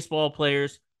have baseball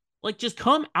players. Like, just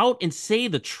come out and say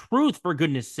the truth, for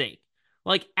goodness sake.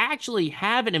 Like, actually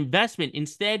have an investment.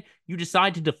 Instead, you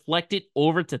decide to deflect it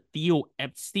over to Theo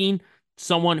Epstein,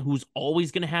 someone who's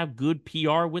always going to have good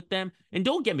PR with them. And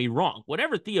don't get me wrong,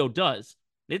 whatever Theo does,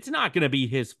 it's not going to be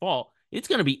his fault. It's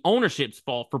going to be ownership's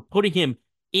fault for putting him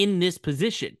in this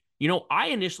position. I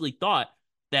initially thought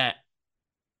that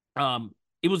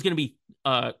it was going to be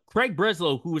Craig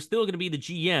Breslow, who was still going to be the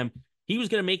GM. He was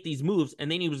going to make these moves,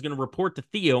 and then he was going to report to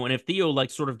Theo. And if Theo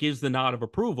sort of gives the nod of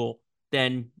approval,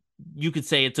 then you could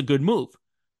say it's a good move.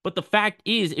 But the fact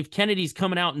is, if Kennedy's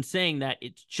coming out and saying that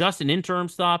it's just an interim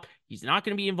stop, he's not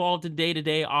going to be involved in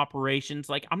day-to-day operations.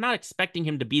 I'm not expecting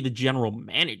him to be the general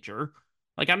manager.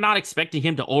 I'm not expecting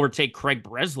him to overtake Craig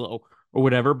Breslow or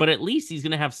whatever, but at least he's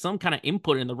going to have some kind of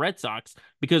input in the Red Sox,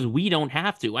 because we don't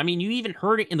have to. I mean, you even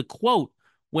heard it in the quote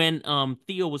when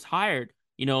Theo was hired,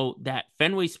 that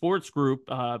Fenway Sports Group,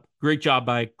 great job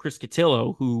by Chris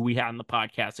Cotillo, who we had on the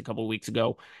podcast a couple of weeks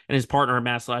ago, and his partner in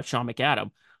Mass Live, Sean McAdam.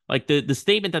 The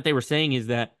statement that they were saying is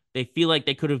that they feel like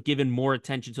they could have given more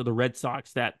attention to the Red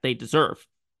Sox that they deserve.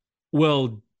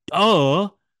 Well, duh.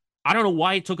 I don't know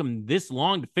why it took them this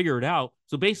long to figure it out.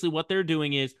 So basically what they're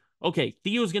doing is, okay,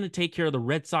 Theo's going to take care of the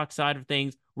Red Sox side of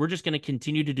things. We're just going to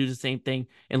continue to do the same thing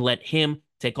and let him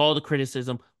take all the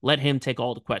criticism. Let him take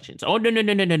all the questions. Oh,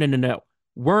 no.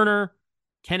 Werner,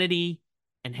 Kennedy,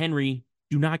 and Henry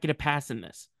do not get a pass in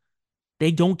this. They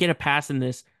don't get a pass in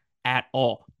this at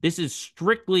all. This is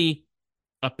strictly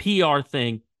a PR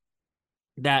thing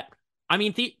that, I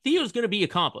mean, Theo's going to be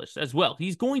accomplished as well.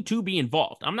 He's going to be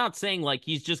involved. I'm not saying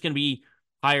he's just going to be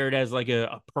hired as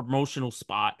a promotional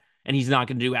spot and he's not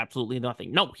going to do absolutely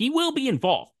nothing. No, he will be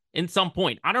involved in some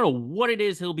point. I don't know what it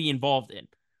is he'll be involved in,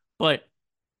 but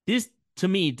this, to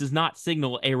me, does not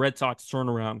signal a Red Sox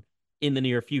turnaround in the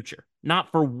near future.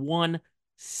 Not for 1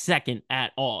 second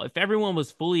at all. If everyone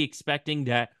was fully expecting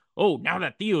that, oh, now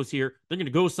that Theo's here, they're going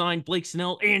to go sign Blake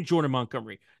Snell and Jordan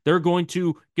Montgomery. They're going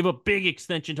to give a big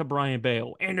extension to Brian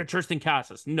Bale and to Tristan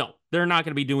Casas. No, they're not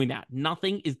going to be doing that.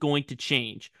 Nothing is going to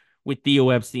change with Theo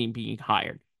Epstein being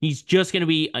hired. He's just going to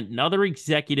be another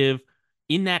executive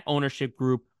in that ownership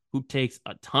group who takes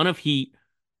a ton of heat.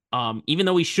 Even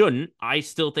though he shouldn't, I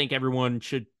still think everyone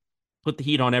should put the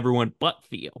heat on everyone but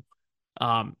Theo.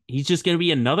 He's just going to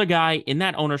be another guy in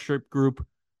that ownership group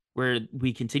where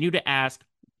we continue to ask,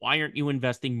 why aren't you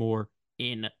investing more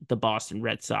in the Boston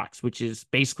Red Sox, which is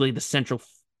basically the central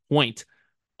point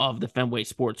of the Fenway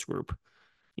Sports Group?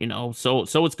 So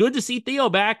it's good to see Theo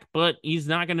back, but he's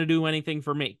not going to do anything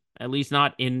for me, at least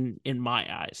not in my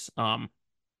eyes.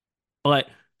 But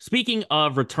speaking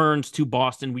of returns to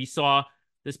Boston, we saw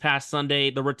this past Sunday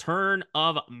the return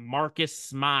of Marcus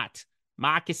Smart.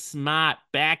 Marcus Smart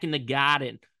back in the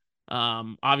Garden.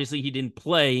 Obviously, he didn't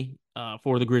play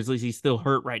for the Grizzlies. He's still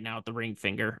hurt right now at the ring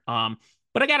finger.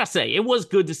 But I gotta say, it was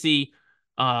good to see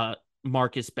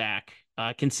Marcus back,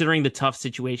 considering the tough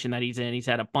situation that he's in. He's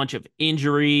had a bunch of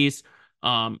injuries.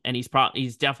 And he's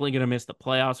definitely going to miss the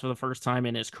playoffs for the first time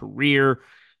in his career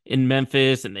in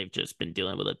Memphis. And they've just been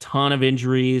dealing with a ton of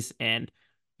injuries. And,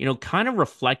 kind of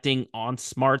reflecting on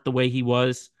Smart the way he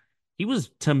was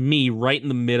to me right in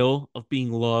the middle of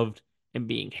being loved and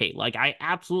being hated. Like, I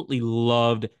absolutely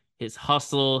loved his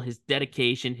hustle, his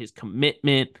dedication, his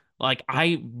commitment. Like,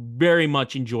 I very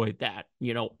much enjoyed that,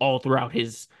 all throughout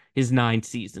his 9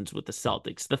 seasons with the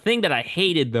Celtics. The thing that I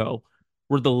hated though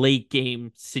were the late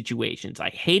game situations. I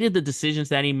hated the decisions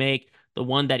that he make. The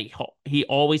one that he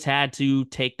always had to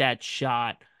take that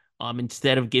shot,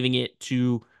 instead of giving it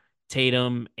to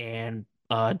Tatum and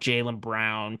Jaylen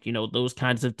Brown, those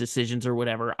kinds of decisions or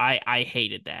whatever. I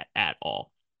hated that at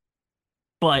all.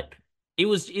 But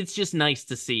it's just nice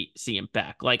to see him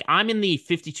back. Like, I'm in the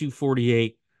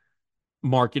 52-48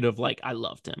 market of, like, I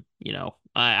loved him.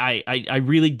 I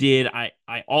really did. I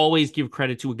always give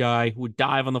credit to a guy who would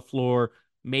dive on the floor,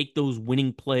 make those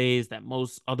winning plays that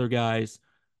most other guys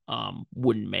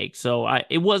wouldn't make. So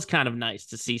it was kind of nice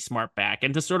to see Smart back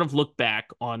and to sort of look back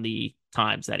on the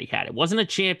times that he had. It wasn't a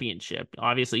championship.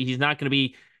 Obviously, he's not going to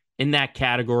be in that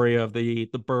category of the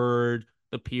Bird,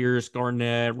 the Pierce,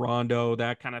 Garnett, Rondo,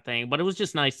 that kind of thing. But it was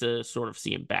just nice to sort of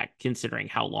see him back, considering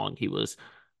how long he was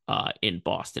in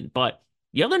Boston. But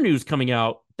the other news coming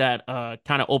out that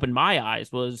kind of opened my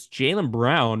eyes was Jaylen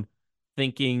Brown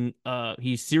thinking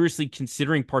he's seriously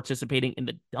considering participating in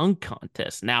the dunk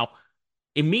contest. Now,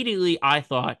 immediately I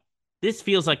thought this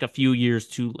feels like a few years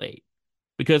too late,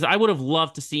 because I would have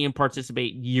loved to see him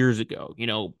participate years ago,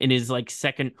 in his like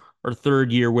second or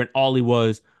third year, when all he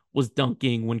was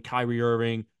dunking, when Kyrie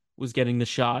Irving was getting the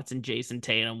shots and Jason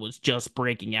Tatum was just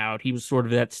breaking out. He was sort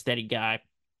of that steady guy.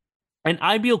 And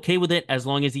I'd be okay with it as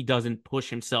long as he doesn't push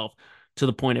himself to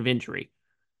the point of injury.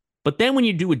 But then when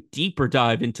you do a deeper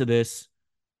dive into this,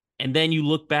 and then you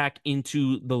look back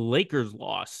into the Lakers'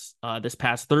 loss this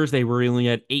past Thursday, where he only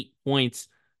had 8 points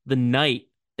the night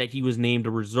that he was named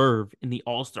a reserve in the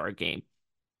All-Star game.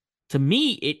 To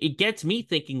me, it gets me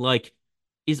thinking, like,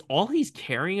 is all he's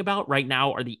caring about right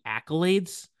now are the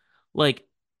accolades? Like,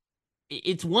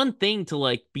 it's one thing to,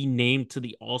 like, be named to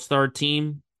the All-Star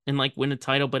team and, like, win a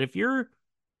title, but if you're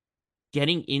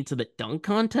getting into the dunk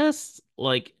contest,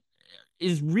 like,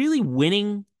 is really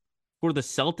winning for the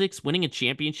Celtics, winning a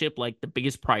championship, like, the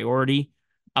biggest priority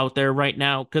out there right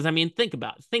now? Because, I mean, think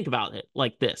about it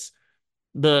like this: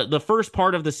 the first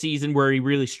part of the season where he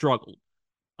really struggled.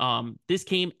 This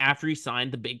came after he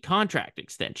signed the big contract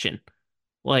extension.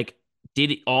 Like,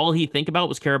 all he think about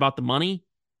was care about the money?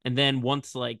 And then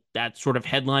once, like, that sort of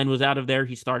headline was out of there,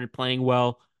 he started playing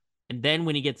well. And then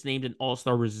when he gets named an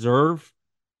All-Star reserve,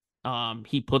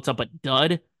 he puts up a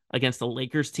dud against the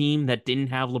Lakers team that didn't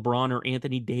have LeBron or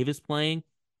Anthony Davis playing.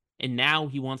 And now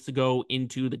he wants to go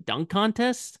into the dunk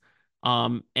contest.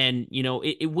 And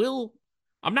it will.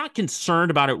 I'm not concerned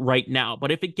about it right now,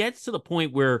 but if it gets to the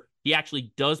point where he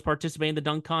actually does participate in the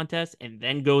dunk contest and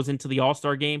then goes into the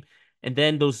All-Star game, and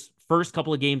then those first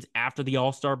couple of games after the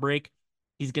All-Star break,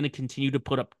 he's going to continue to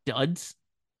put up duds,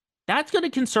 that's going to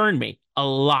concern me a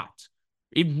lot.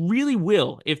 It really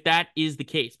will, if that is the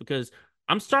case, because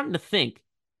I'm starting to think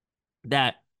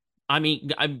that, I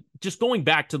mean, I'm just going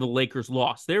back to the Lakers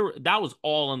loss. That was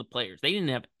all on the players. They didn't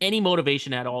have any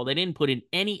motivation at all. They didn't put in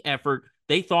any effort.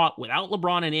 They thought without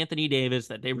LeBron and Anthony Davis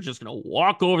that they were just going to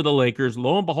walk over the Lakers.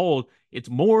 Lo and behold, it's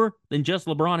more than just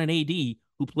LeBron and AD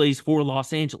who plays for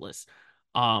Los Angeles.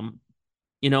 Time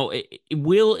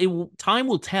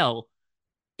will tell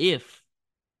if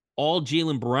all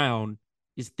Jaylen Brown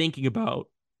is thinking about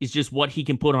is just what he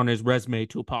can put on his resume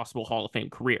to a possible Hall of Fame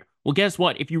career. Well, guess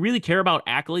what? If you really care about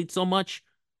accolades so much,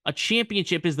 a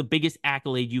championship is the biggest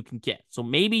accolade you can get. So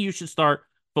maybe you should start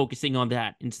focusing on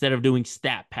that instead of doing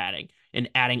stat padding and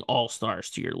adding all-stars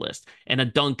to your list and a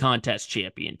dunk contest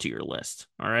champion to your list.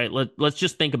 All right, let's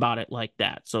just think about it like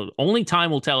that. So only time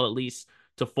will tell, at least,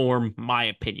 to form my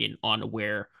opinion on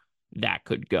where that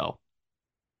could go.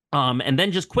 And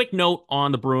then just quick note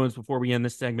on the Bruins before we end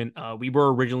this segment. We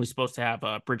were originally supposed to have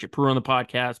Bridget Prue on the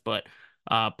podcast, but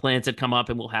plans had come up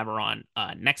and we'll have her on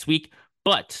next week.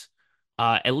 But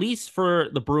at least for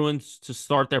the Bruins to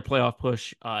start their playoff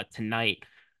push tonight,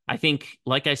 I think,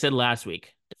 like I said last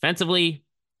week, defensively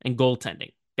and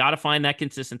goaltending, got to find that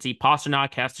consistency.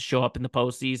 Pastrnak has to show up in the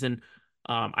postseason.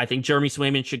 I think Jeremy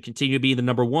Swayman should continue to be the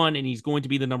number one, and he's going to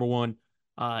be the number one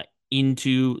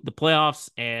into the playoffs,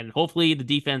 and hopefully the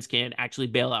defense can actually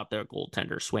bail out their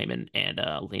goaltender, Swayman and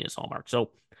Linus Hallmark.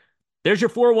 So there's your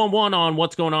 411 on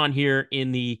what's going on here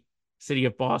in the city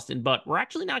of Boston, but we're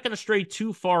actually not going to stray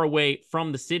too far away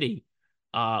from the city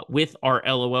with our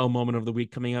LOL moment of the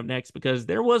week coming up next, because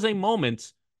there was a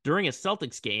moment during a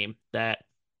Celtics game that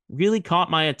really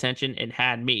caught my attention and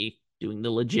had me doing the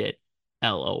legit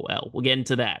LOL. We'll get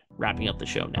into that, wrapping up the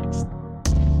show next.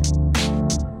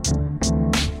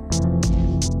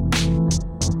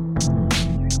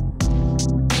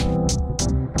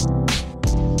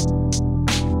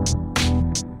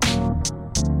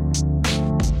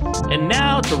 And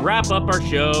now to wrap up our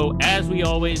show, as we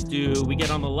always do, we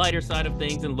get on the lighter side of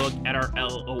things and look at our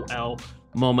LOL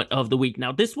moment of the week.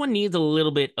 Now, this one needs a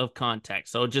little bit of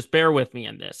context, so just bear with me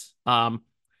on this.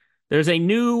 There's a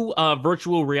new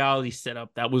virtual reality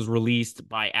setup that was released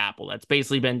by Apple that's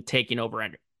basically been taking over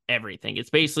everything. It's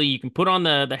basically you can put on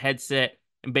the headset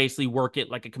and basically work it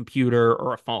like a computer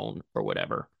or a phone or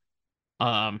whatever.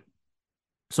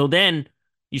 So then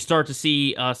you start to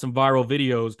see some viral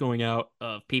videos going out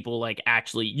of people like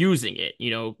actually using it.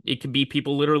 You know, it could be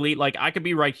people literally like I could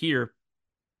be right here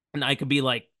and I could be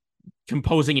like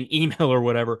composing an email or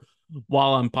whatever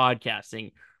while I'm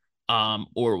podcasting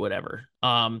or whatever.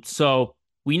 So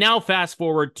we now fast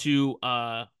forward to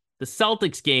the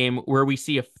Celtics game where we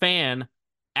see a fan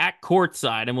at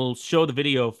courtside, and we'll show the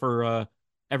video for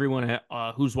everyone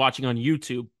who's watching on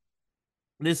YouTube.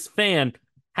 This fan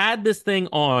had this thing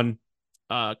on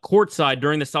courtside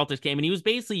during the Celtics game, and he was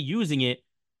basically using it,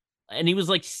 and he was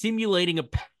like simulating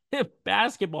a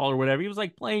basketball or whatever. He was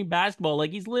like playing basketball,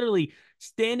 like he's literally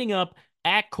standing up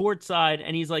at courtside,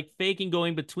 and he's like faking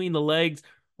going between the legs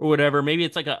or whatever. Maybe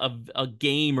it's like a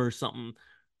game or something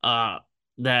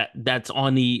that's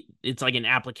on it's like an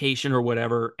application or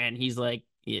whatever, and he's like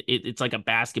it's like a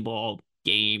basketball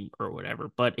game or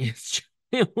whatever. But it's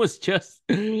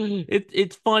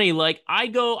funny. Like I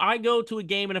go to a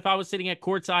game, and if I was sitting at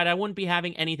courtside, I wouldn't be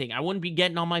having anything. I wouldn't be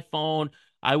getting on my phone.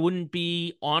 I wouldn't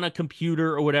be on a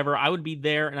computer or whatever. I would be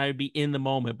there and I would be in the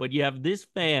moment. But you have this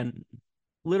fan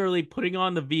literally putting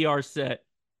on the VR set,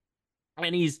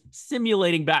 and he's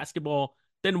simulating basketball,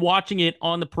 then watching it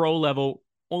on the pro level,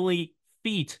 only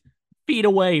feet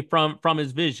away from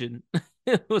his vision.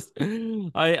 It was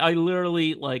I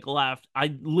literally like laughed.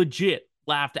 I legit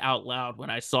laughed out loud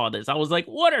when I saw this. I was like,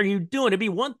 what are you doing? It'd be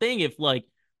one thing if like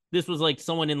this was like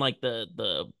someone in like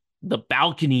the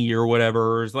balcony or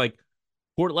whatever, or it's like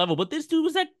court level, but this dude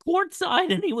was at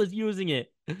courtside and he was using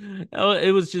it.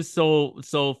 It was just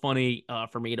so funny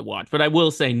for me to watch. But I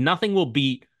will say nothing will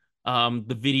beat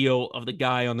the video of the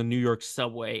guy on the New York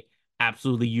subway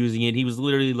absolutely using it. He was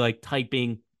literally like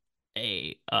typing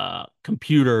a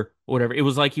computer or whatever. It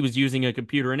was like he was using a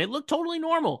computer, and it looked totally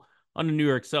normal on the New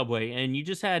York subway. And you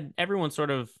just had everyone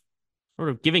sort of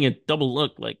giving a double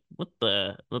look, like what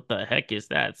the heck is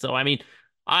that? So I mean,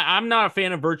 I'm not a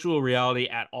fan of virtual reality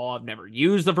at all. I've never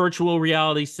used the virtual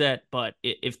reality set, but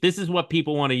if this is what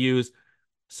people want to use,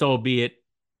 so be it.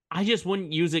 I just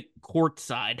wouldn't use it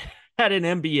courtside at an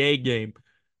NBA game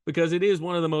because it is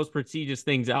one of the most prestigious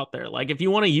things out there. Like if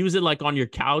you want to use it like on your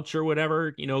couch or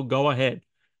whatever, go ahead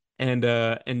and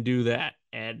do that.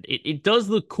 And it does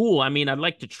look cool. I mean, I'd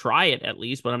like to try it at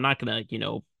least, but I'm not gonna,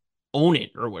 own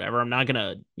it or whatever. I'm not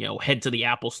gonna, head to the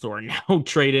Apple store and now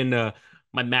trade in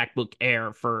my MacBook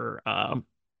Air for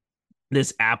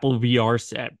this Apple VR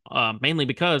set. Mainly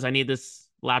because I need this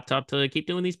laptop to keep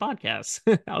doing these podcasts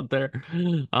out there.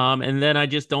 And then I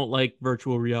just don't like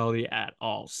virtual reality at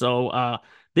all. So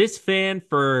this fan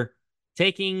for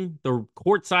taking the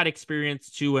courtside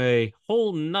experience to a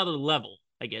whole nother level,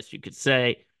 I guess you could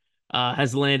say,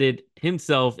 has landed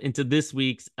himself into this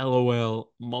week's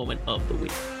LOL moment of the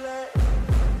week.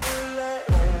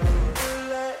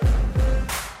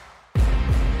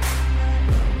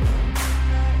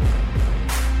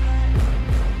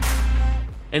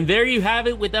 And there you have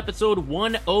it with episode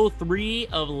 103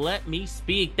 of Let Me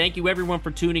Speak. Thank you everyone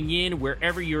for tuning in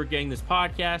wherever you're getting this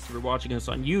podcast. If you're watching us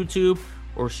on YouTube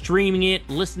or streaming it,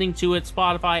 listening to it,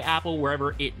 Spotify, Apple,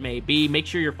 wherever it may be. Make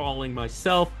sure you're following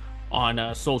myself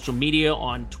on social media,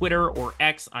 on Twitter or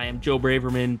X. I am Joe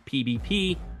Braverman,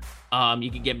 PBP.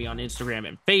 You can get me on Instagram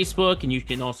and Facebook, and you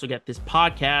can also get this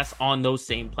podcast on those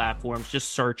same platforms. Just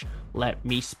search Let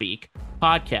Me Speak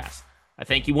Podcast. I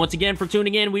thank you once again for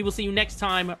tuning in. We will see you next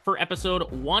time for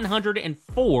episode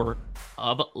 104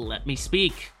 of Let Me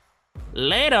Speak.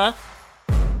 Later.